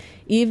used.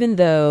 Even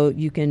though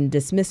you can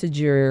dismiss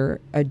a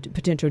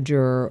potential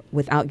juror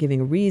without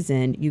giving a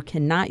reason, you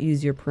cannot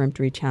use your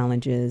peremptory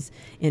challenges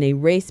in a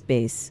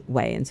race-based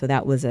way. And so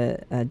that was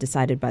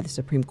decided by the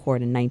Supreme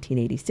Court in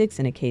 1986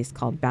 in a case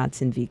called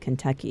Batson v.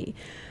 Kentucky.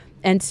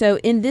 And so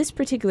in this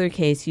particular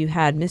case, you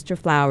had Mr.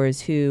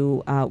 Flowers,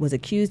 who was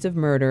accused of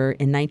murder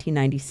in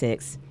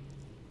 1996.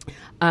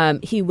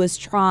 He was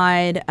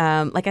tried,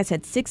 like I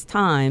said, 6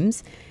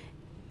 times.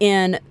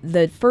 In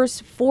the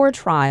first 4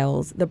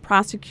 trials, the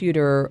first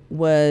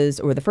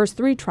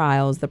 3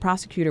 trials, the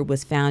prosecutor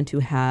was found to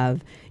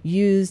have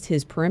used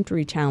his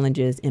peremptory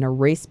challenges in a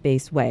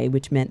race-based way,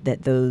 which meant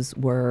that those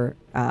were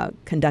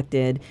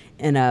conducted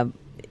in a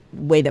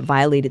way that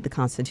violated the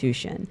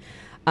Constitution.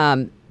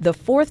 The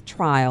 4th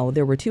trial,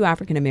 there were 2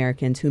 African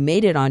Americans who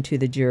made it onto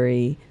the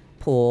jury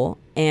pool,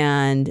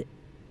 and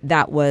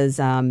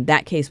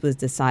that case was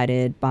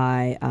decided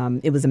by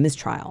it was a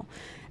mistrial.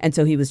 And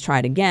so he was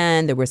tried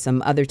again. There were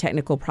some other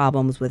technical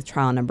problems with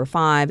trial number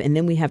 5, and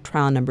then we have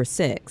trial number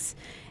 6.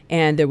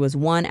 And there was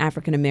 1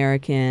 African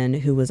American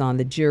who was on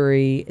the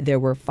jury. There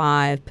were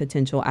 5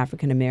 potential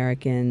African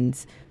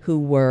Americans who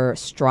were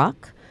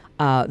struck.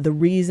 The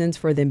reasons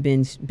for them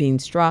being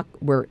struck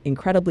were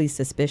incredibly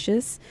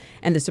suspicious,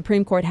 and the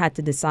Supreme Court had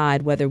to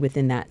decide whether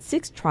within that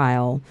 6th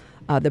trial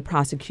the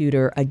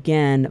prosecutor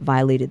again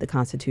violated the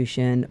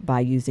Constitution by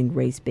using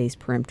race-based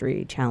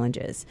peremptory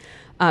challenges.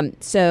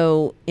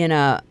 So in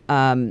a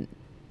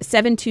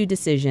 7-2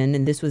 decision,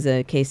 and this was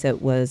a case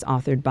that was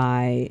authored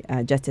by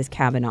Justice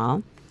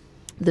Kavanaugh,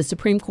 the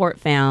Supreme Court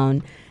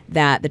found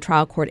that the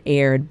trial court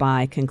erred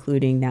by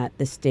concluding that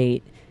the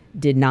state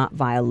did not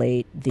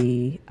violate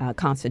the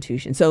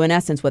Constitution. So in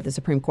essence, what the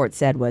Supreme Court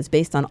said was,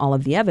 based on all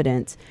of the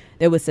evidence,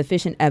 there was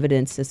sufficient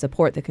evidence to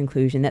support the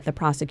conclusion that the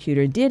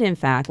prosecutor did, in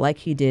fact, like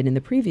he did in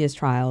the previous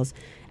trials,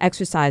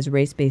 exercise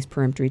race-based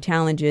peremptory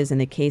challenges, and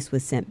the case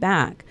was sent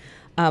back.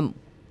 A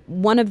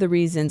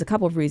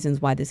couple of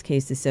reasons why this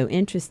case is so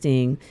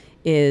interesting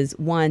is,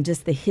 one,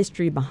 just the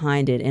history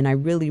behind it. And I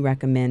really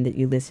recommend that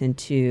you listen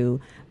to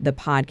the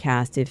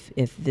podcast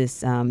if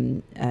this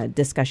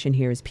discussion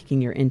here is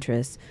piquing your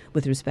interest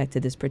with respect to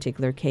this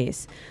particular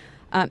case.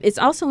 It's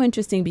also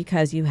interesting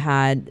because you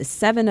had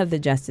 7 of the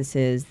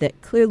justices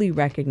that clearly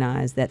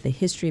recognized that the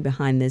history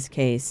behind this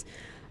case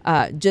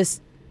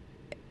just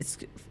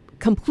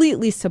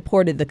completely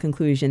supported the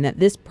conclusion that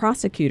this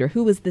prosecutor,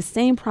 who was the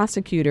same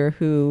prosecutor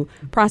who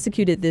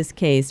prosecuted this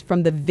case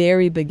from the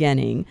very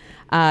beginning,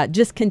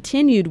 just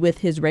continued with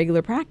his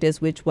regular practice,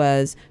 which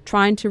was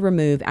trying to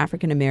remove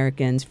African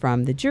Americans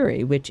from the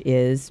jury, which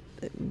is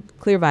a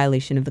clear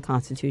violation of the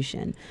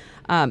Constitution.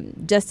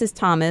 Justice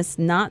Thomas,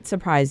 not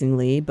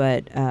surprisingly,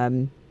 but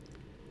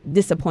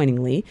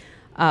disappointingly,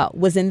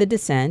 was in the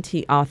dissent.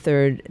 He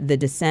authored the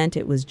dissent.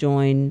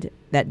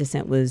 That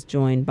dissent was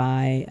joined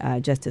by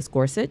Justice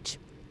Gorsuch.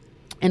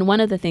 And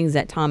one of the things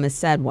that Thomas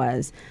said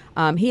was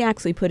he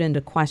actually put into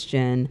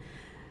question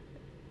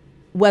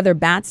whether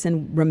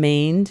Batson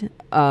remained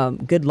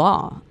good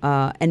law.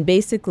 And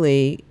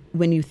basically,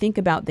 when you think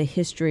about the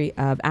history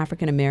of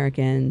African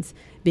Americans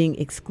being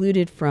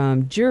excluded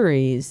from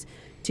juries,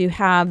 to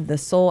have the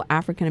sole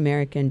African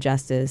American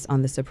justice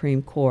on the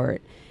Supreme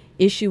Court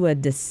issue a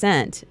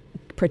dissent,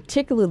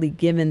 particularly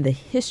given the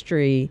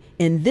history,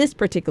 in this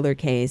particular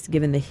case,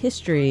 given the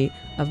history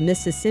of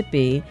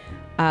Mississippi,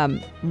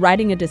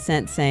 writing a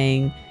dissent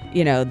saying,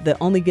 the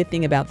only good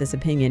thing about this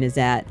opinion is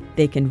that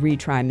they can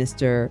retry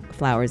Mr.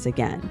 Flowers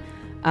again.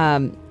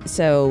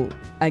 So,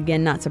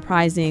 again, not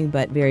surprising,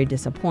 but very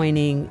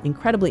disappointing,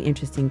 incredibly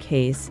interesting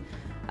case.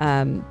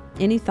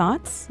 Any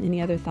thoughts?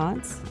 Any other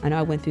thoughts? I know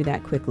I went through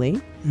that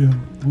quickly. Yeah,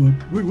 well,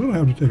 we'll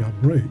have to take our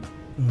break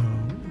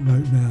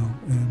right now,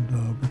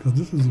 and because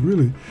this is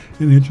really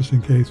an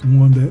interesting case,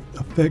 one that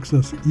affects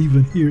us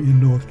even here in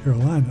North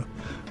Carolina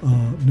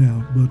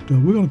now. But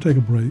we're going to take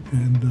a break,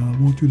 and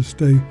I want you to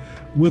stay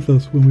with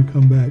us when we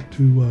come back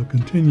to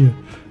continue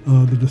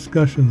the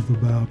discussions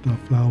about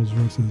Flowers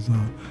versus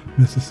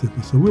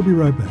Mississippi. So we'll be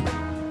right back.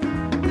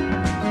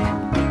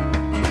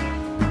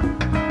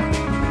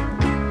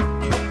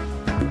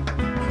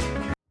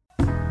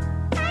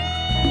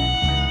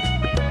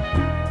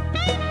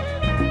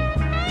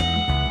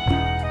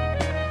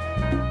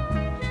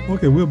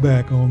 Okay, we're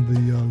back on the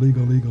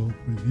Legal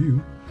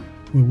Review,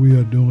 where we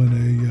are doing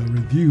a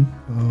review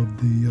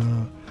of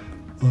the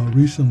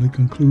recently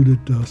concluded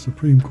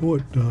Supreme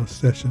Court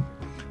session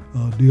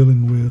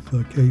dealing with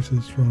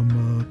cases from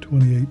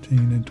 2018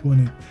 and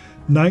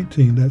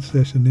 2019. That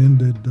session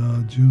ended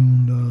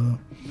June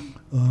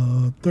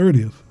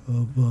 30th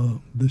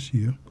of this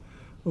year.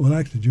 Well,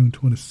 actually June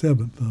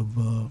 27th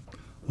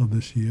of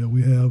this year.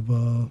 We have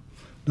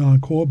Don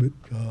Corbett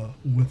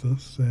with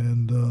us,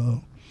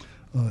 and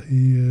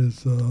he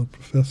is a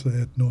professor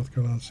at North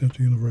Carolina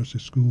Central University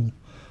School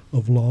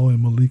of Law,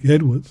 and Malik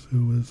Edwards,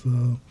 who is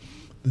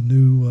the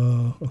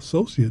new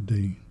associate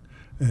dean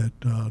at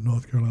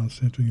North Carolina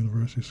Central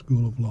University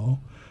School of Law,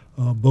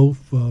 both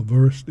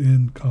versed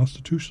in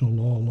constitutional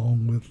law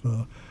along with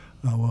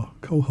our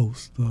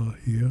co-host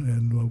here,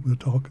 and we're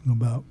talking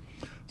about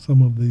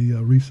some of the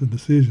recent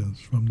decisions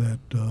from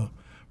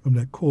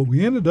that court.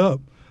 We ended up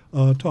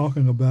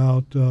talking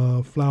about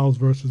Flowers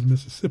versus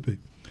Mississippi.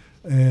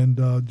 And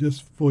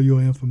just for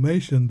your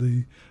information,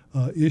 the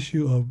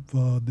issue of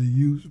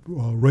the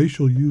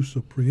racial use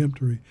of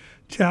preemptory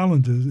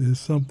challenges is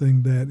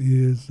something that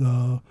is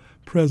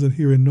present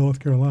here in North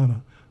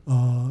Carolina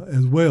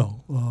as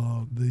well.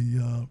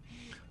 The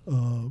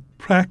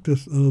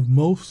practice of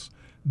most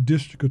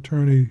district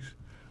attorneys'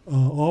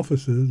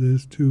 offices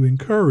is to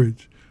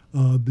encourage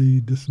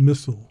the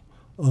dismissal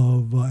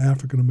of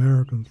African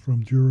Americans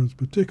from jurors,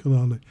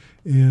 particularly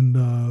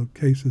in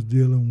cases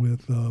dealing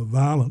with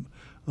violent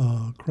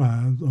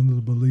crimes, under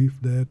the belief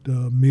that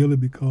merely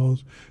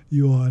because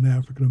you are an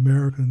African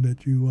American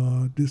that you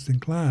are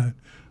disinclined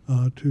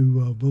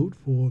to vote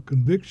for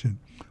conviction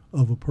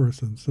of a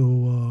person.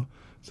 So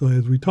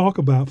as we talk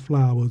about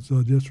Flowers,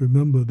 just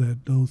remember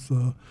that those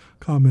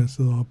comments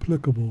are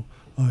applicable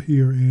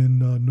here in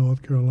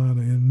North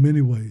Carolina in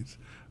many ways,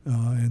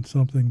 and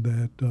something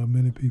that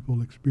many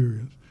people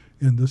experience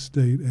in this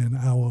state, and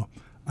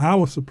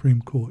our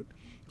Supreme Court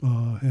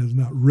has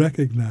not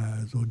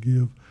recognized or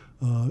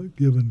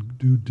given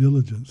due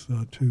diligence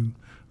to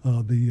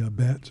the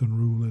Batson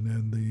ruling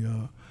and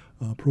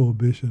the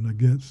prohibition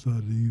against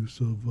the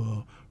use of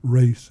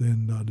race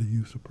and the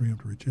use of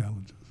preemptory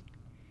challenges.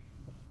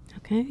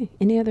 Okay.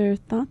 Any other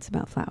thoughts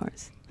about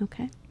Flowers?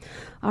 Okay.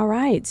 All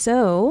right.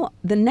 So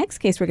the next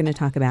case we're going to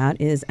talk about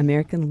is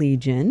American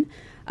Legion.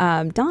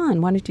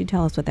 Don, why don't you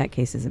tell us what that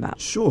case is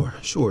about? Sure.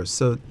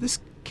 So this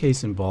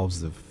case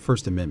involves the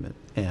First Amendment,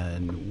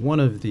 and one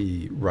of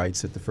the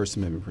rights that the First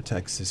Amendment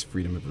protects is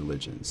freedom of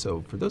religion.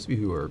 So for those of you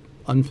who are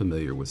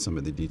unfamiliar with some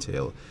of the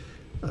detail,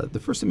 the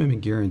First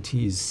Amendment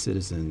guarantees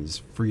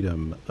citizens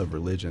freedom of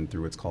religion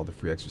through what's called the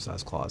Free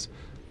Exercise Clause.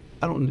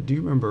 Do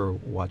you remember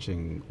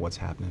watching What's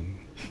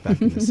Happening back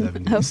in the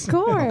 70s? Of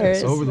course. Okay,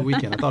 so over the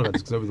weekend, I thought about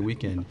this because over the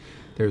weekend,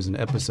 there's an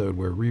episode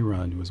where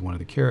Rerun, who is one of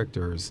the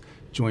characters,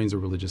 joins a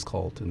religious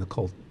cult, and the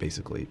cult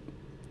basically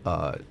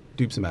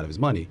dupes him out of his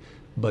money.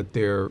 But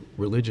their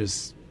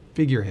religious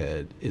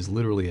figurehead is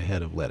literally a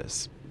head of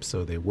lettuce.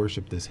 So they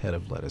worship this head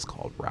of lettuce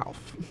called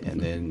Ralph. And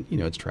then,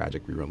 it's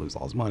tragic. Rerun loses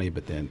all his money.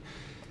 But then,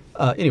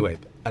 anyway,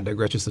 I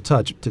digress just a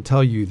touch to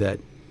tell you that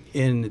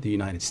in the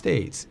United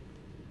States,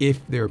 if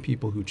there are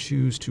people who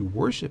choose to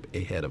worship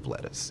a head of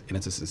lettuce, and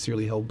it's a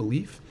sincerely held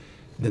belief,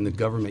 then the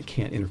government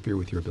can't interfere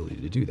with your ability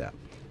to do that.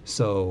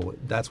 So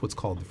that's what's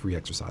called the Free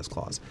Exercise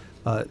Clause.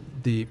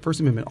 The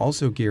First Amendment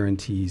also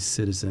guarantees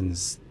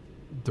citizens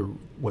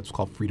what's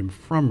called freedom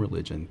from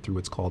religion through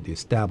what's called the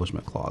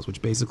Establishment Clause,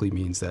 which basically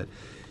means that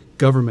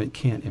government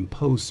can't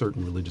impose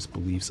certain religious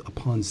beliefs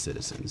upon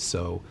citizens.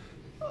 So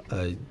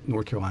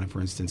North Carolina,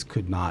 for instance,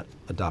 could not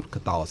adopt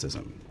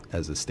Catholicism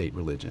as a state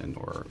religion,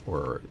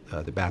 or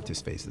the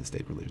Baptist faith as the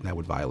state religion. That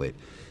would violate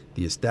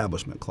the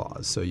Establishment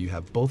Clause. So you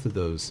have both of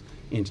those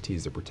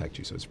entities that protect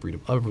you. So it's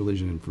freedom of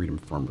religion and freedom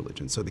from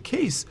religion. So the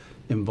case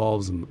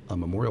involves a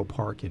memorial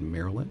park in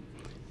Maryland.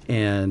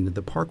 And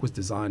the park was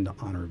designed to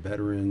honor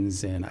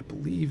veterans, and I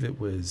believe it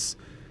was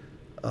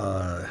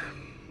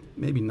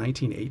maybe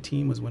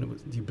 1918 was when it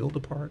was. Do you build a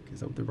park?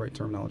 Is that what the right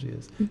terminology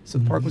is? So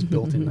the park was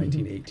built in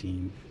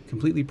 1918,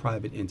 completely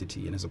private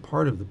entity, and as a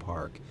part of the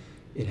park,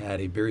 it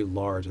had a very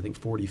large, I think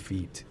 40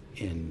 feet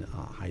in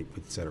height,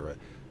 et cetera,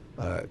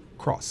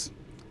 cross.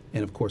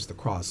 And of course, the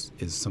cross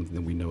is something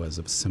that we know as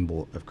a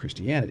symbol of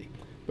Christianity.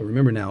 But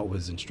remember now, it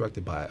was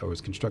constructed by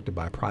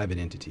a private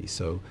entity,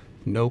 so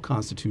no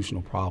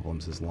constitutional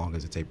problems as long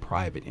as it's a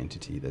private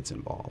entity that's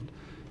involved.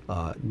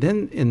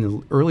 Then in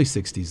the early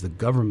 60s, the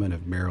government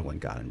of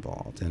Maryland got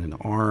involved, and an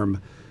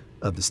arm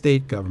of the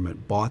state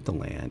government bought the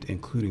land,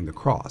 including the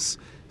cross.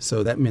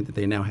 So that meant that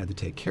they now had to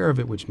take care of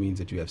it, which means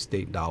that you have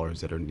state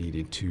dollars that are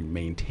needed to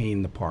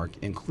maintain the park,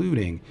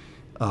 including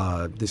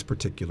this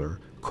particular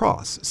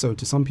cross. So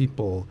to some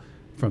people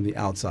from the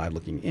outside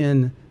looking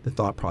in, the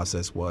thought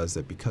process was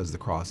that because the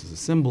cross is a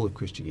symbol of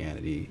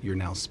Christianity, you're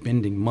now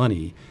spending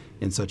money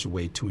in such a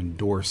way to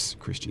endorse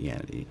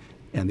Christianity.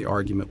 And the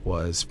argument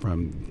was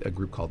from a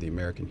group called the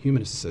American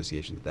Humanist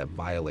Association that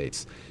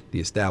violates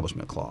the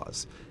Establishment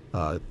Clause,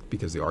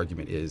 because the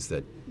argument is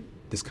that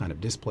this kind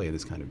of display,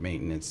 this kind of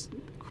maintenance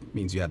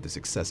means you have this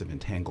excessive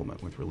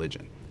entanglement with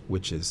religion,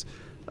 which is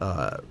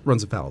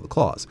runs afoul of the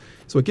clause.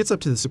 So it gets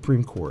up to the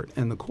Supreme Court,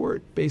 and the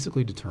court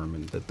basically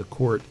determined that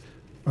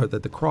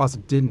the cross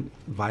didn't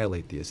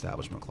violate the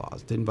Establishment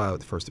Clause, didn't violate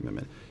the First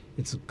Amendment.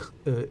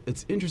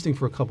 It's interesting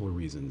for a couple of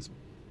reasons,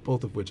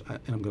 both of which, and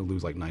I'm going to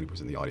lose like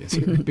 90% of the audience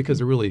here, because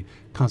they're really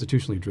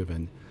constitutionally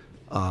driven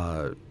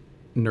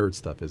nerd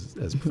stuff,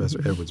 as Professor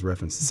Edwards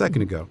referenced a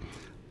second ago.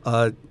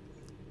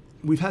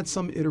 We've had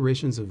some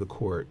iterations of the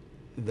court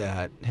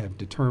that have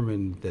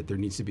determined that there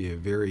needs to be a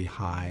very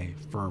high,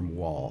 firm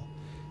wall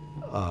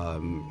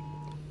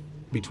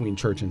between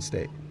church and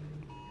state.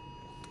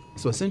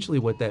 So essentially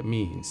what that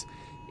means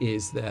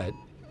is that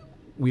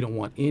we don't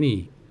want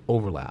any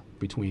overlap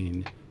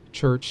between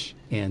church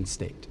and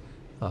state,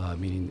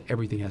 meaning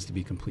everything has to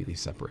be completely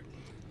separate.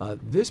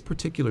 This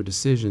particular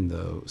decision,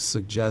 though,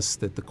 suggests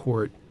that the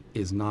court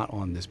is not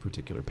on this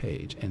particular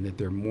page, and that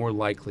they're more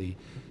likely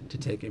to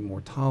take a more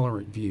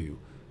tolerant view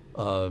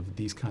of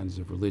these kinds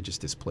of religious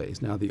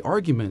displays. Now, the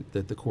argument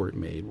that the court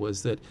made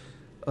was that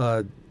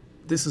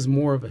this is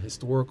more of a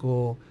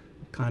historical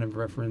kind of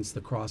reference.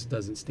 The cross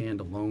doesn't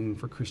stand alone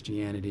for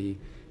Christianity.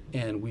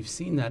 And we've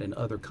seen that in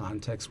other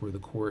contexts where the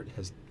court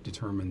has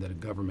determined that a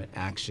government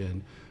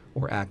action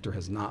or actor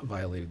has not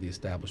violated the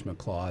Establishment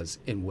Clause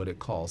in what it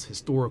calls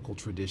historical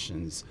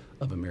traditions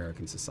of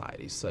American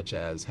society, such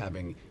as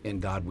having "In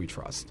God We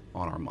Trust"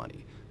 on our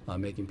money,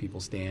 making people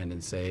stand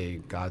and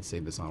say, "God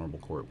save this honorable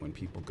court" when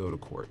people go to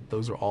court.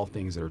 Those are all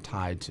things that are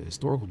tied to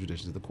historical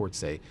traditions that the courts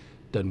say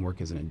doesn't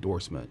work as an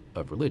endorsement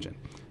of religion.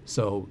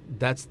 So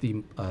that's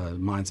the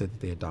mindset that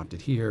they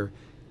adopted here,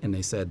 and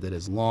they said that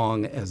as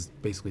long as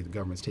basically the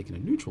government's taking a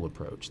neutral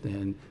approach,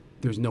 then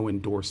there's no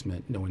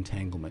endorsement, no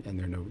entanglement, and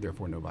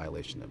therefore no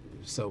violation of it.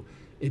 So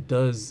it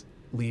does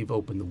leave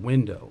open the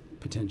window,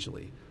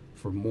 potentially,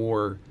 for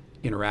more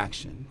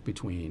interaction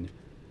between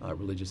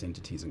religious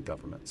entities and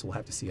government. So we'll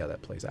have to see how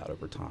that plays out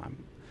over time.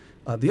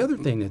 The other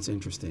thing that's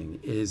interesting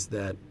is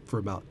that for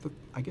about,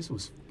 I guess it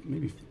was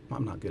maybe,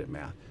 I'm not good at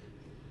math,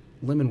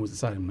 Lemon was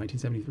decided in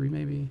 1973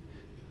 maybe?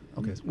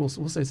 Okay, we'll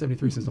say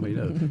 73 since somebody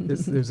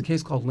knows. There's a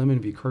case called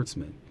Lemon v.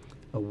 Kurtzman,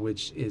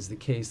 which is the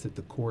case that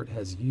the court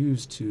has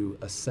used to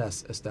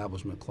assess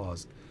Establishment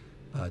Clause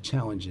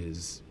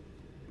challenges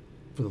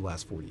for the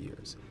last 40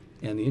 years.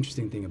 And the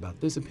interesting thing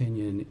about this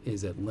opinion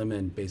is that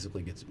Lemon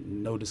basically gets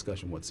no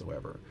discussion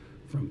whatsoever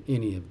from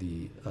any of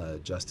the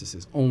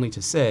justices, only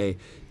to say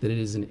that it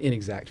is an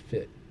inexact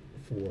fit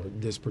for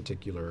this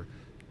particular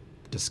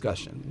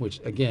discussion, which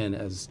again,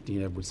 as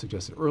Dean Edwards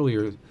suggested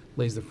earlier,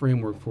 lays the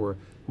framework for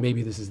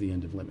maybe this is the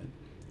end of Lemon.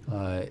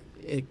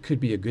 It could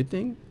be a good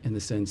thing in the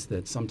sense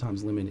that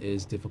sometimes Lemon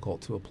is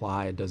difficult to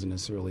apply. It doesn't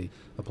necessarily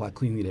apply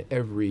cleanly to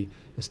every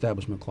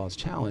Establishment Clause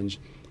challenge,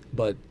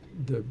 but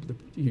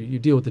you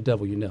deal with the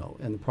devil you know.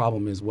 And the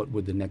problem is, what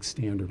would the next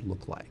standard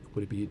look like?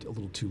 Would it be a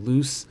little too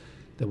loose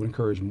that would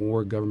encourage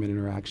more government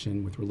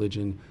interaction with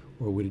religion,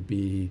 or would it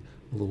be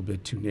a little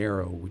bit too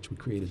narrow, which would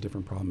create a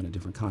different problem in a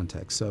different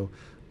context? So,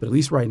 but at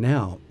least right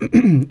now,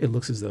 it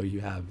looks as though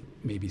you have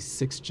maybe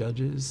 6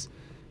 judges,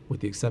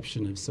 with the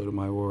exception of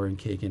Sotomayor and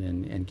Kagan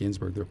and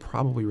Ginsburg. They're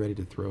probably ready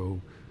to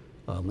throw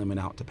Lemon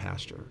out to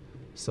pasture.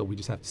 So we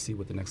just have to see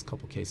what the next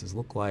couple cases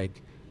look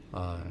like,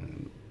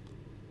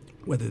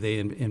 whether they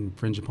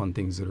infringe upon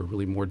things that are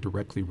really more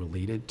directly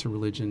related to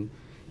religion,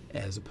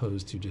 as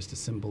opposed to just a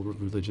symbol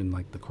of religion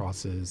like the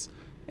cross is,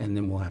 and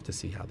then we'll have to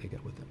see how they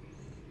get with it.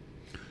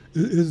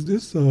 Is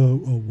this a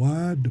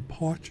wide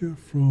departure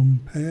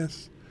from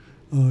past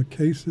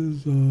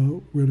cases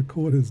where the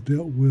court has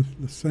dealt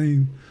with the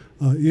same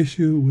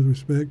issue with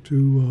respect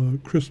to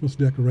Christmas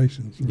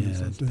decorations?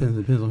 Yeah, it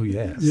depends on who you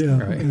ask. Yeah,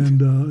 right?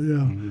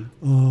 And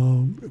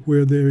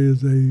where there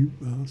is a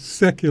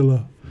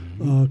secular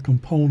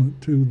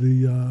component to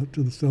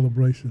the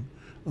celebration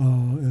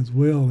as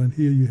well. And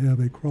here you have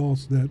a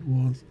cross that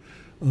was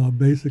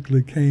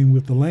basically came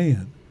with the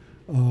land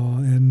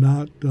and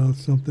not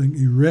something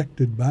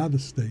erected by the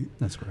state.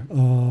 That's correct.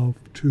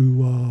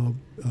 To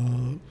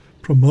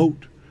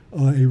promote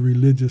a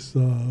religious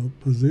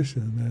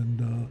position.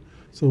 And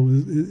so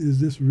is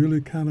this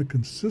really kind of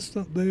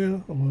consistent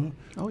there, or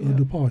a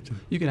departure?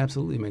 You can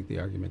absolutely make the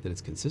argument that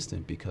it's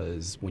consistent,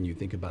 because when you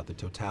think about the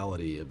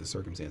totality of the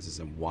circumstances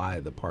and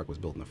why the park was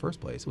built in the first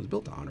place, it was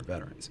built to honor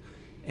veterans.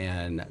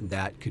 And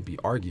that could be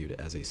argued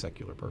as a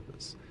secular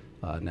purpose.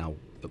 Now,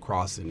 the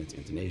cross and its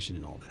intonation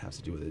and all that has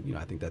to do with it,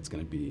 I think that's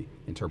going to be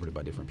interpreted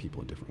by different people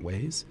in different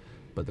ways.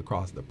 But the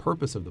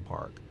purpose of the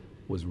park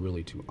was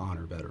really to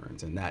honor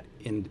veterans, and that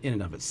in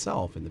and of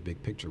itself, in the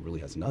big picture,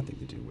 really has nothing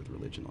to do with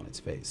religion on its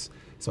face.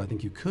 So I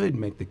think you could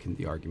make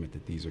the argument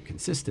that these are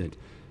consistent,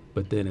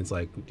 but then it's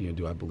like,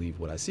 do I believe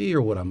what I see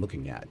or what I'm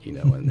looking at?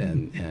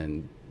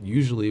 And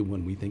usually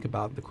when we think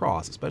about the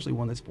cross, especially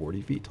one that's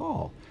 40 feet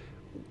tall,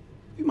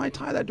 we might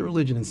tie that to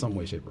religion in some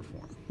way, shape, or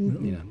form.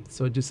 Mm-hmm.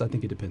 So I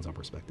think it depends on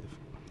perspective.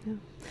 Yeah.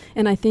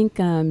 And I think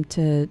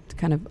to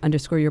kind of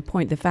underscore your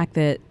point, the fact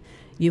that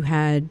you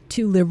had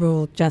two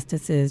liberal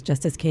justices,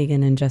 Justice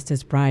Kagan and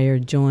Justice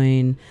Breyer,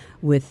 join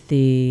with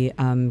the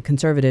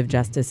conservative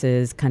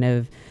justices kind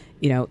of,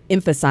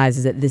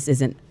 emphasizes that this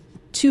isn't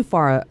too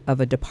far of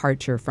a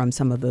departure from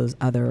some of those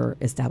other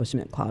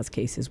Establishment Clause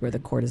cases where the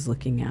court is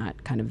looking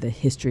at kind of the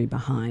history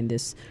behind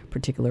this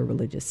particular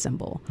religious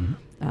symbol.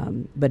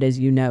 Mm-hmm. But as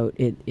you note,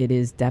 it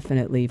is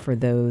definitely for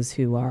those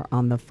who are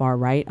on the far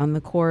right on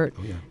the court,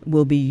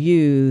 will be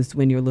used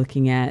when you're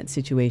looking at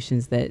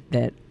situations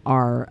that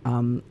are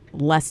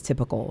less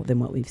typical than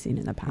what we've seen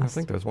in the past. I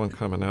think there's one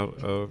coming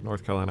out of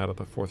North Carolina, out of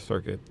the Fourth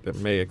Circuit, that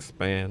may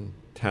expand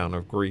town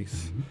of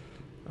Greece.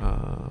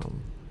 Mm-hmm.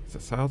 Is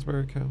it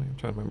Salisbury County? I'm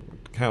trying to remember.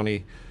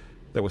 County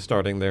that was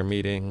starting their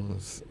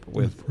meetings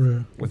with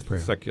prayer.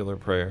 Secular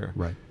prayer,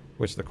 right?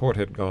 Which the court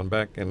had gone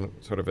back and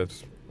sort of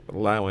it's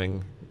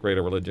allowing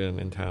greater religion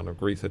in town of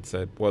Greece, had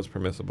said was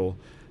permissible,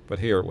 but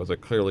here it was a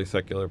clearly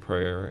secular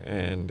prayer,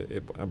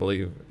 and I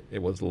believe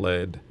it was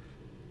led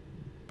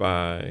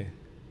by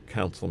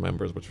council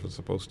members, which was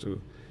supposed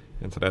to,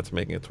 and so that's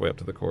making its way up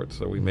to the court.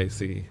 So we may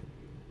see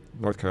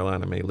North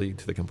Carolina may lead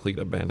to the complete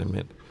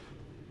abandonment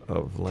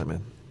of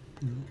Lemon.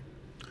 Yeah.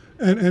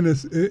 And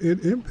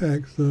it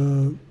impacts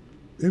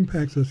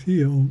us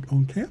here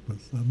on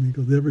campus. I mean,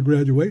 because every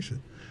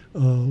graduation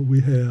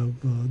we have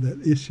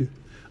that issue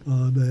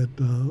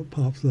that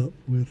pops up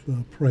with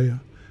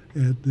prayer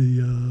at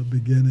the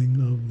beginning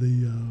of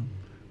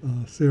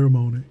the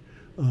ceremony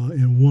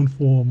in one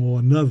form or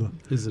another.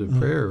 Is it a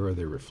prayer or are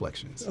they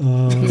reflections?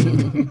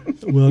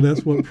 Well,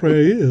 that's what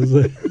prayer is,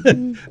 a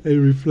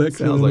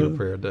reflection. Sounds like a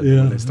prayer, doesn't it,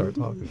 when they start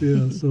talking?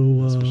 Yeah,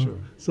 so, that's for sure.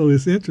 So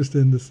it's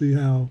interesting to see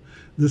how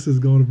this is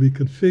going to be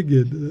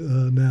configured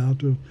now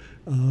to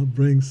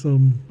bring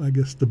some, I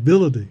guess,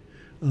 stability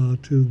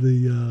to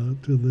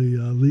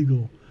the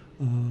legal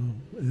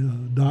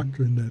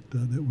doctrine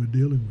that we're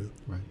dealing with.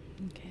 Right.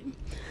 Okay.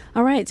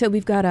 All right. So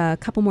we've got a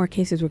couple more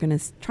cases. We're going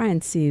to try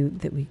and see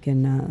that we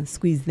can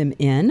squeeze them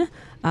in.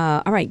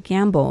 All right.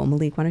 Gamble.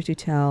 Malik, why don't you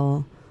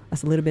tell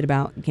us a little bit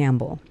about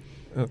Gamble?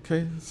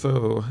 Okay.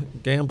 So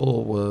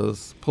Gamble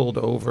was pulled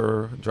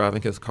over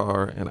driving his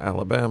car in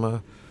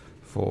Alabama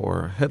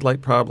for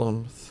headlight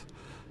problems.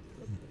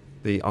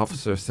 The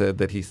officer said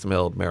that he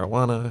smelled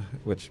marijuana,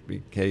 which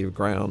gave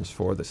grounds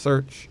for the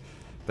search.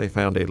 They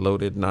found a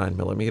loaded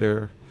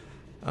 9mm.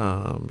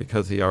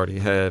 Because he already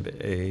had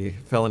a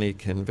felony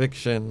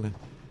conviction,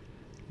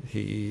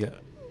 he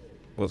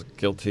was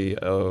guilty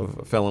of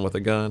a felon with a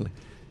gun.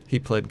 He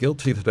pled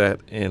guilty to that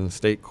in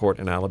state court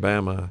in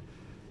Alabama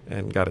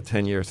and got a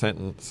 10-year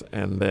sentence.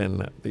 And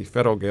then the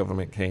federal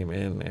government came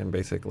in and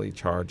basically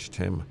charged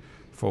him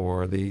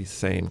for the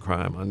same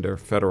crime under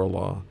federal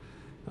law.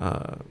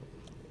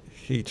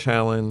 He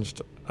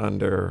challenged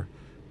under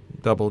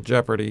double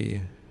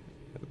jeopardy.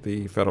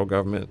 The federal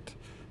government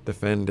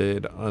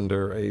defended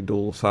under a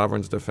dual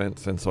sovereigns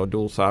defense, and so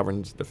dual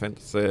sovereigns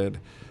defense said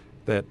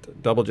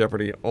that double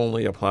jeopardy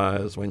only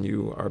applies when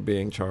you are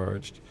being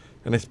charged.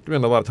 And they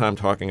spend a lot of time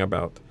talking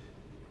about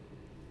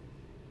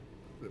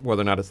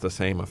whether or not it's the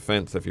same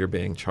offense if you're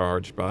being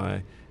charged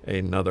by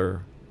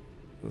another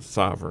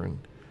sovereign.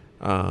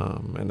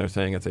 And they're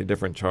saying it's a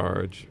different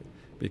charge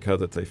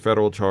because it's a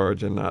federal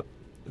charge and not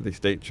the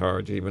state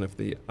charge, even if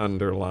the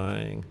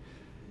underlying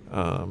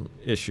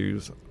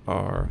issues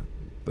are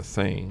the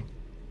same.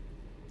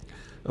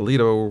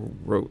 Alito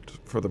wrote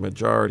for the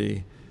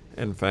majority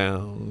and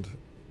found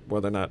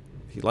whether or not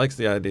he likes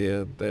the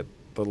idea that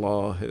the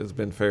law has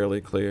been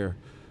fairly clear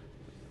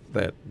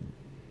that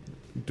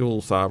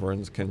dual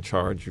sovereigns can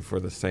charge you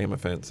for the same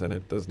offense and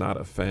it does not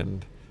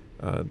offend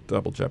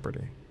double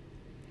jeopardy.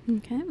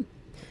 Okay.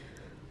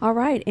 All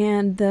right.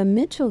 And the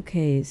Mitchell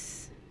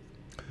case.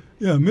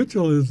 Yeah,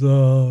 Mitchell is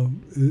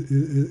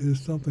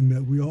something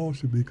that we all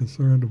should be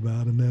concerned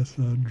about, and that's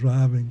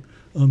driving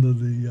under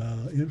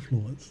the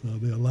influence.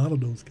 There are a lot of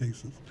those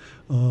cases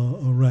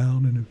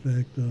around, and in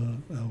fact,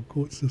 our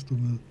court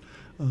system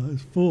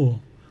is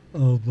full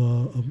of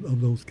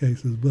those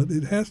cases. But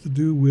it has to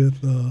do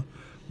with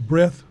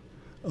breath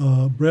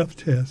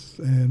tests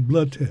and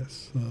blood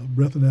tests,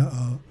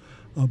 breathalyzer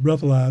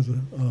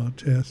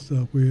tests,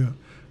 where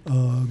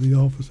the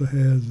officer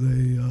has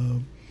a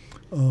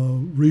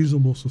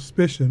reasonable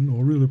suspicion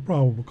or really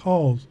probable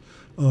cause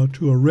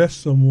to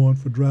arrest someone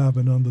for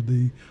driving under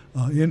the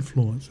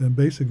influence. And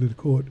basically the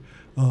court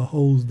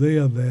holds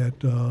there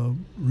that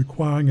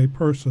requiring a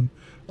person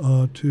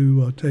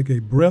to take a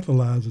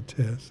breathalyzer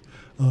test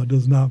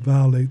does not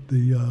violate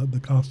the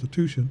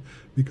Constitution,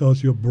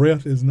 because your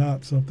breath is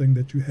not something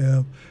that you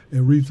have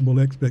a reasonable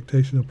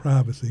expectation of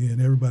privacy in.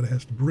 Everybody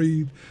has to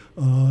breathe,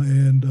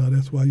 and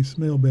that's why you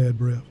smell bad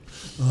breath.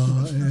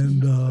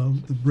 And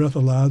the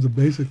breathalyzer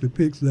basically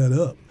picks that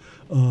up.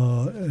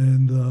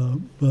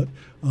 But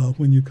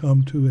when you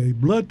come to a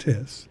blood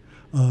test,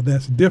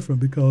 that's different,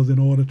 because in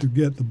order to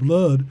get the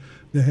blood,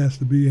 there has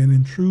to be an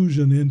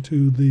intrusion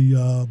into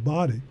the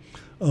body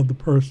of the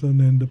person,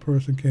 and the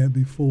person can't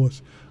be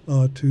forced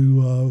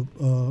to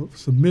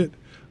submit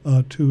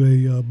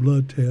to a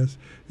blood test,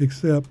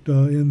 except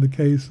in the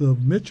case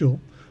of Mitchell,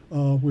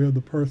 where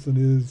the person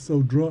is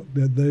so drunk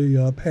that they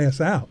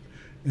pass out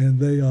and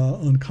they are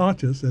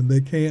unconscious and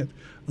they can't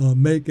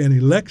make an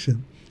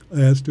election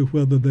as to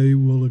whether they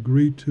will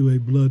agree to a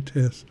blood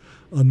test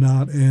or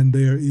not, and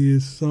there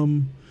is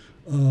some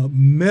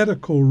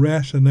medical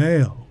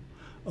rationale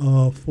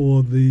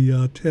for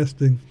the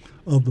testing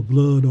of the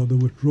blood or the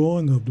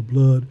withdrawing of the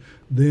blood,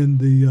 then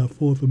the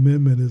Fourth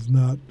Amendment is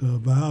not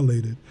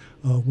violated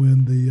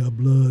when the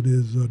blood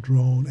is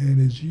drawn and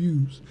is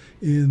used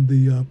in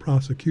the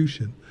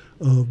prosecution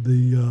of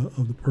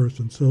the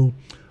person. So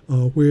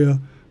where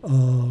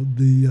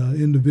the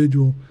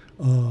individual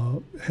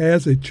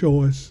has a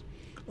choice,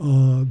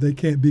 they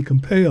can't be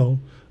compelled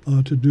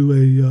to do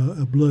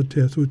a blood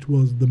test, which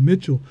was the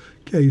Mitchell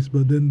case.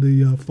 But then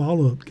the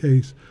follow-up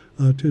case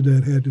to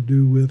that had to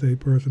do with a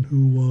person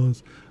who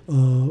was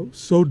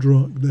so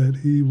drunk that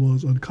he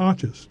was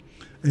unconscious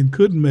and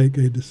couldn't make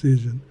a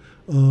decision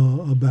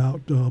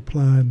about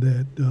applying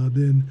that.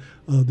 Then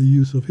the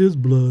use of his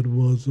blood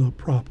was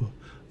proper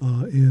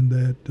in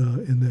that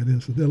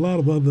instance. There are a lot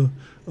of other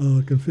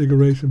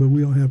configurations, but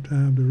we don't have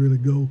time to really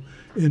go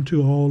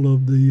into all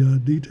of the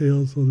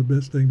details. So the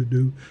best thing to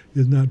do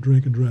is not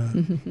drink and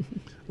drive,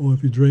 or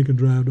if you drink and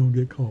drive, don't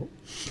get caught.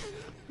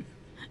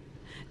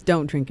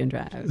 Don't drink and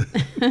drive.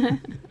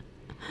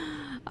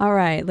 All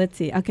right, let's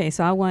see. Okay,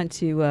 so I want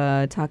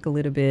to talk a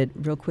little bit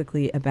real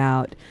quickly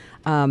about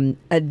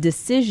a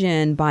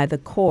decision by the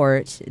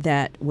court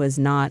that was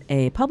not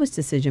a published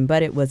decision,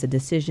 but it was a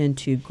decision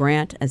to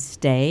grant a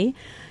stay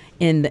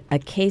in a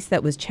case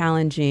that was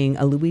challenging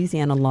a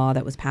Louisiana law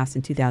that was passed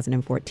in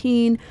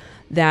 2014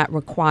 that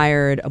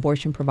required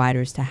abortion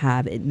providers to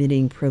have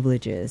admitting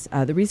privileges.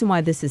 The reason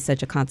why this is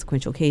such a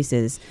consequential case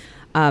is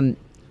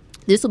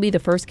this will be the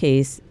first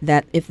case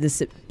that, if the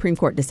Supreme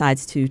Court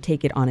decides to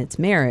take it on its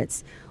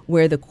merits,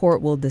 where the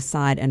court will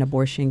decide an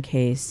abortion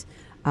case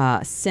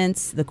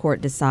since the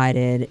court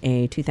decided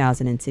a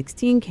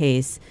 2016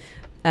 case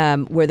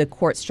where the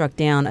court struck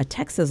down a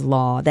Texas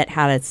law that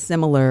had a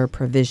similar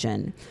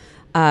provision.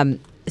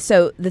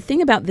 So the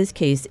thing about this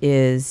case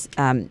is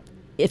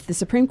if the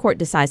Supreme Court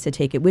decides to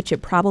take it, which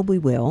it probably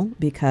will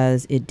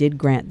because it did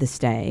grant the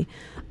stay,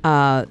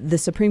 the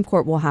Supreme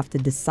Court will have to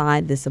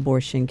decide this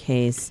abortion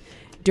case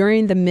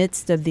during the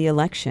midst of the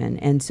election.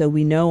 And so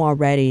we know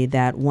already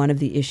that one of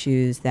the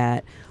issues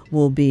that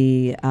will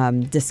be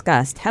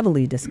discussed,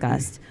 heavily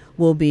discussed,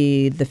 will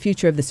be the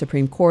future of the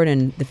Supreme Court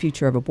and the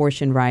future of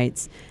abortion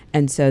rights.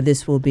 And so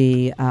this will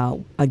be,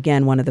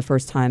 again, one of the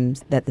first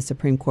times that the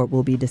Supreme Court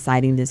will be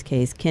deciding this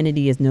case.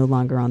 Kennedy is no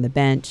longer on the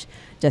bench.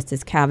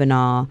 Justice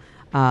Kavanaugh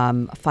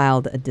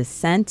filed a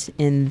dissent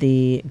in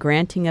the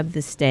granting of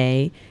the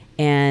stay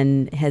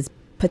and has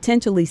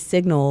potentially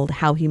signaled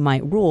how he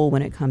might rule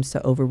when it comes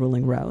to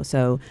overruling Roe.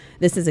 So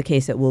this is a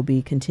case that we'll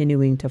be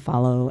continuing to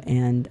follow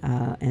and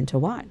to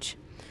watch.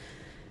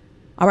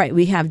 All right,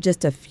 we have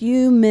just a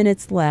few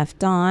minutes left,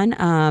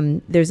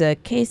 Don. There's a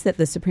case that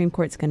the Supreme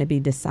Court's going to be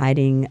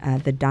deciding,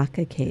 the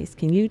DACA case.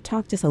 Can you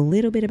talk just a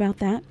little bit about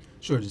that?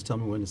 Sure, just tell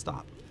me when to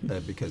stop,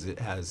 because it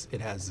has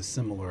a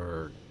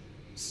similar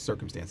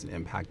circumstance and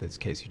impact to this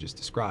case you just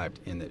described,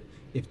 in that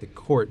if the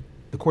court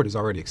has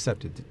already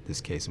accepted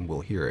this case and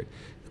will hear it.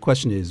 The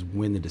question is,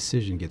 when the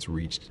decision gets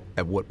reached,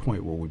 at what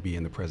point will we be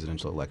in the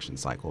presidential election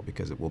cycle,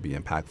 because it will be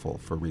impactful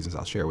for reasons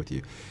I'll share with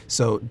you.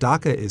 So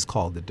DACA is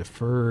called the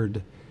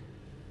Deferred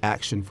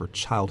Action for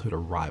Childhood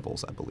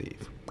Arrivals, I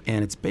believe.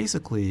 And it's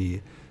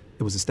basically,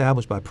 it was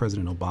established by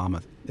President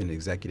Obama in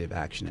executive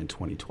action in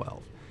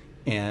 2012.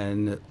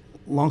 And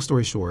long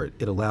story short,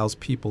 it allows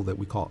people that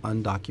we call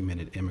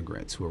undocumented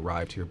immigrants who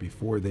arrived here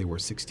before they were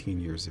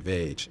 16 years of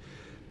age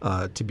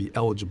to be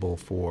eligible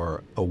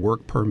for a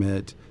work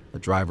permit, a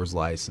driver's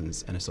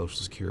license, and a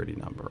Social Security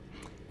number.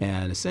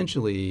 And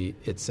essentially,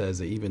 it says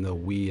that even though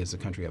we as a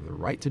country have the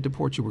right to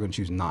deport you, we're going to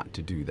choose not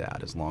to do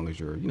that as long as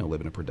you're,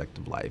 living a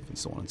productive life and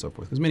so on and so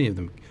forth, because many of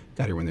them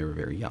got here when they were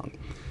very young.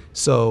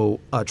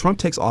 So Trump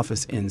takes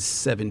office in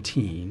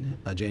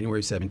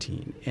January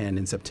 17, and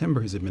in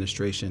September his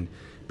administration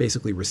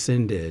basically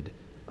rescinded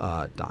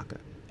DACA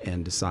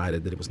and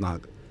decided that it was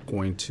not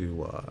going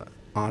to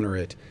honor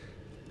it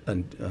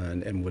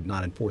and would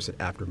not enforce it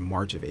after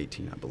March of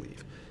 18, I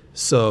believe.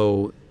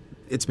 So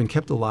it's been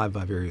kept alive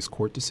by various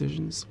court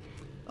decisions,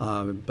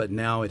 but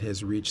now it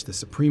has reached the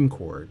Supreme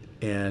Court.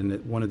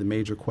 And one of the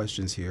major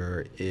questions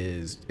here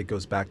is, it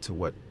goes back to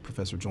what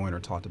Professor Joyner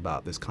talked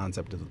about, this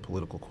concept of the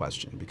political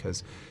question,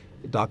 because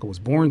DACA was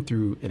born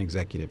through an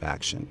executive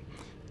action.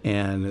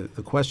 And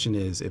the question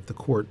is, if the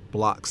court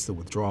blocks the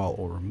withdrawal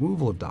or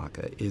removal of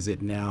DACA, is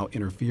it now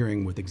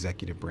interfering with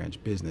executive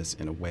branch business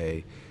in a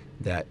way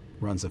that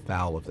runs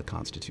afoul of the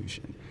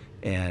Constitution?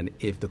 And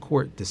if the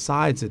court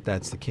decides that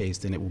that's the case,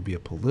 then it will be a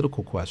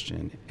political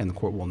question, and the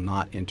court will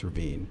not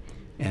intervene.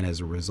 And as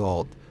a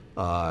result,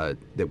 that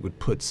would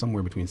put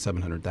somewhere between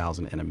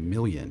 700,000 and 1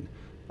 million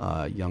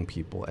young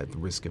people at the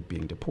risk of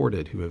being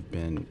deported who have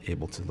been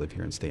able to live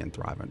here and stay and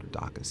thrive under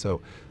DACA.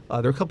 So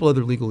there are a couple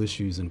other legal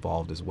issues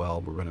involved as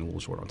well. We're running a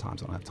little short on time,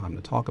 so I don't have time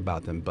to talk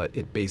about them, but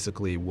it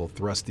basically will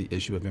thrust the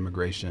issue of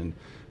immigration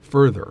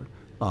further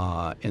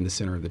in the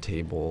center of the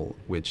table,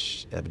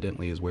 which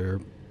evidently is where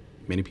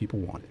many people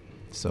want it.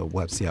 So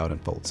we'll have to see how it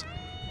unfolds.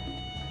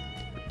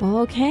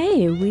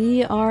 Okay,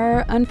 we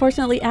are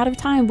unfortunately out of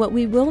time. What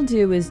we will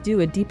do is do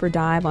a deeper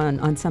dive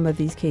on some of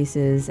these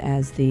cases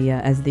as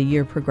the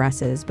year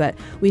progresses. But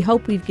we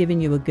hope we've given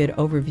you a good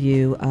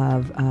overview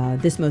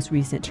of this most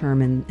recent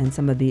term and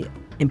some of the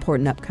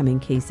important upcoming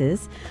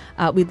cases.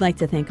 We'd like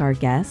to thank our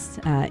guests,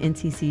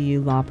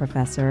 NCCU law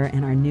professor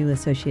and our new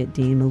Associate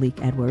Dean,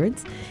 Malik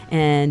Edwards,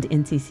 and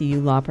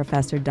NCCU law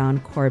professor Don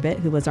Corbett,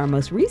 who was our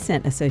most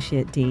recent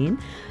Associate Dean.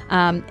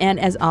 And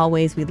as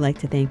always, we'd like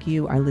to thank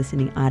you, our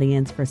listening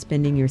audience, for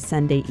spending your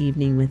Sunday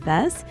evening with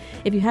us.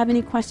 If you have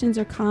any questions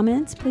or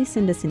comments, please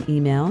send us an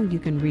email. You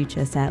can reach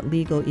us at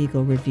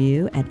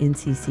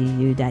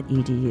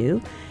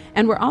legaleaglereview@nccu.edu.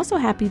 And we're also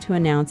happy to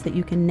announce that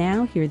you can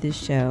now hear this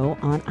show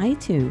on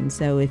iTunes.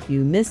 So if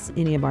you miss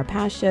any of our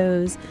past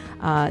shows,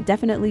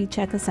 definitely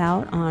check us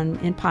out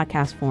in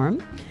podcast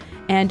form.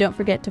 And don't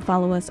forget to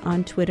follow us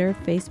on Twitter,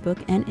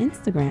 Facebook, and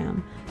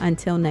Instagram.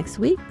 Until next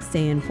week,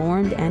 stay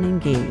informed and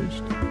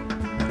engaged.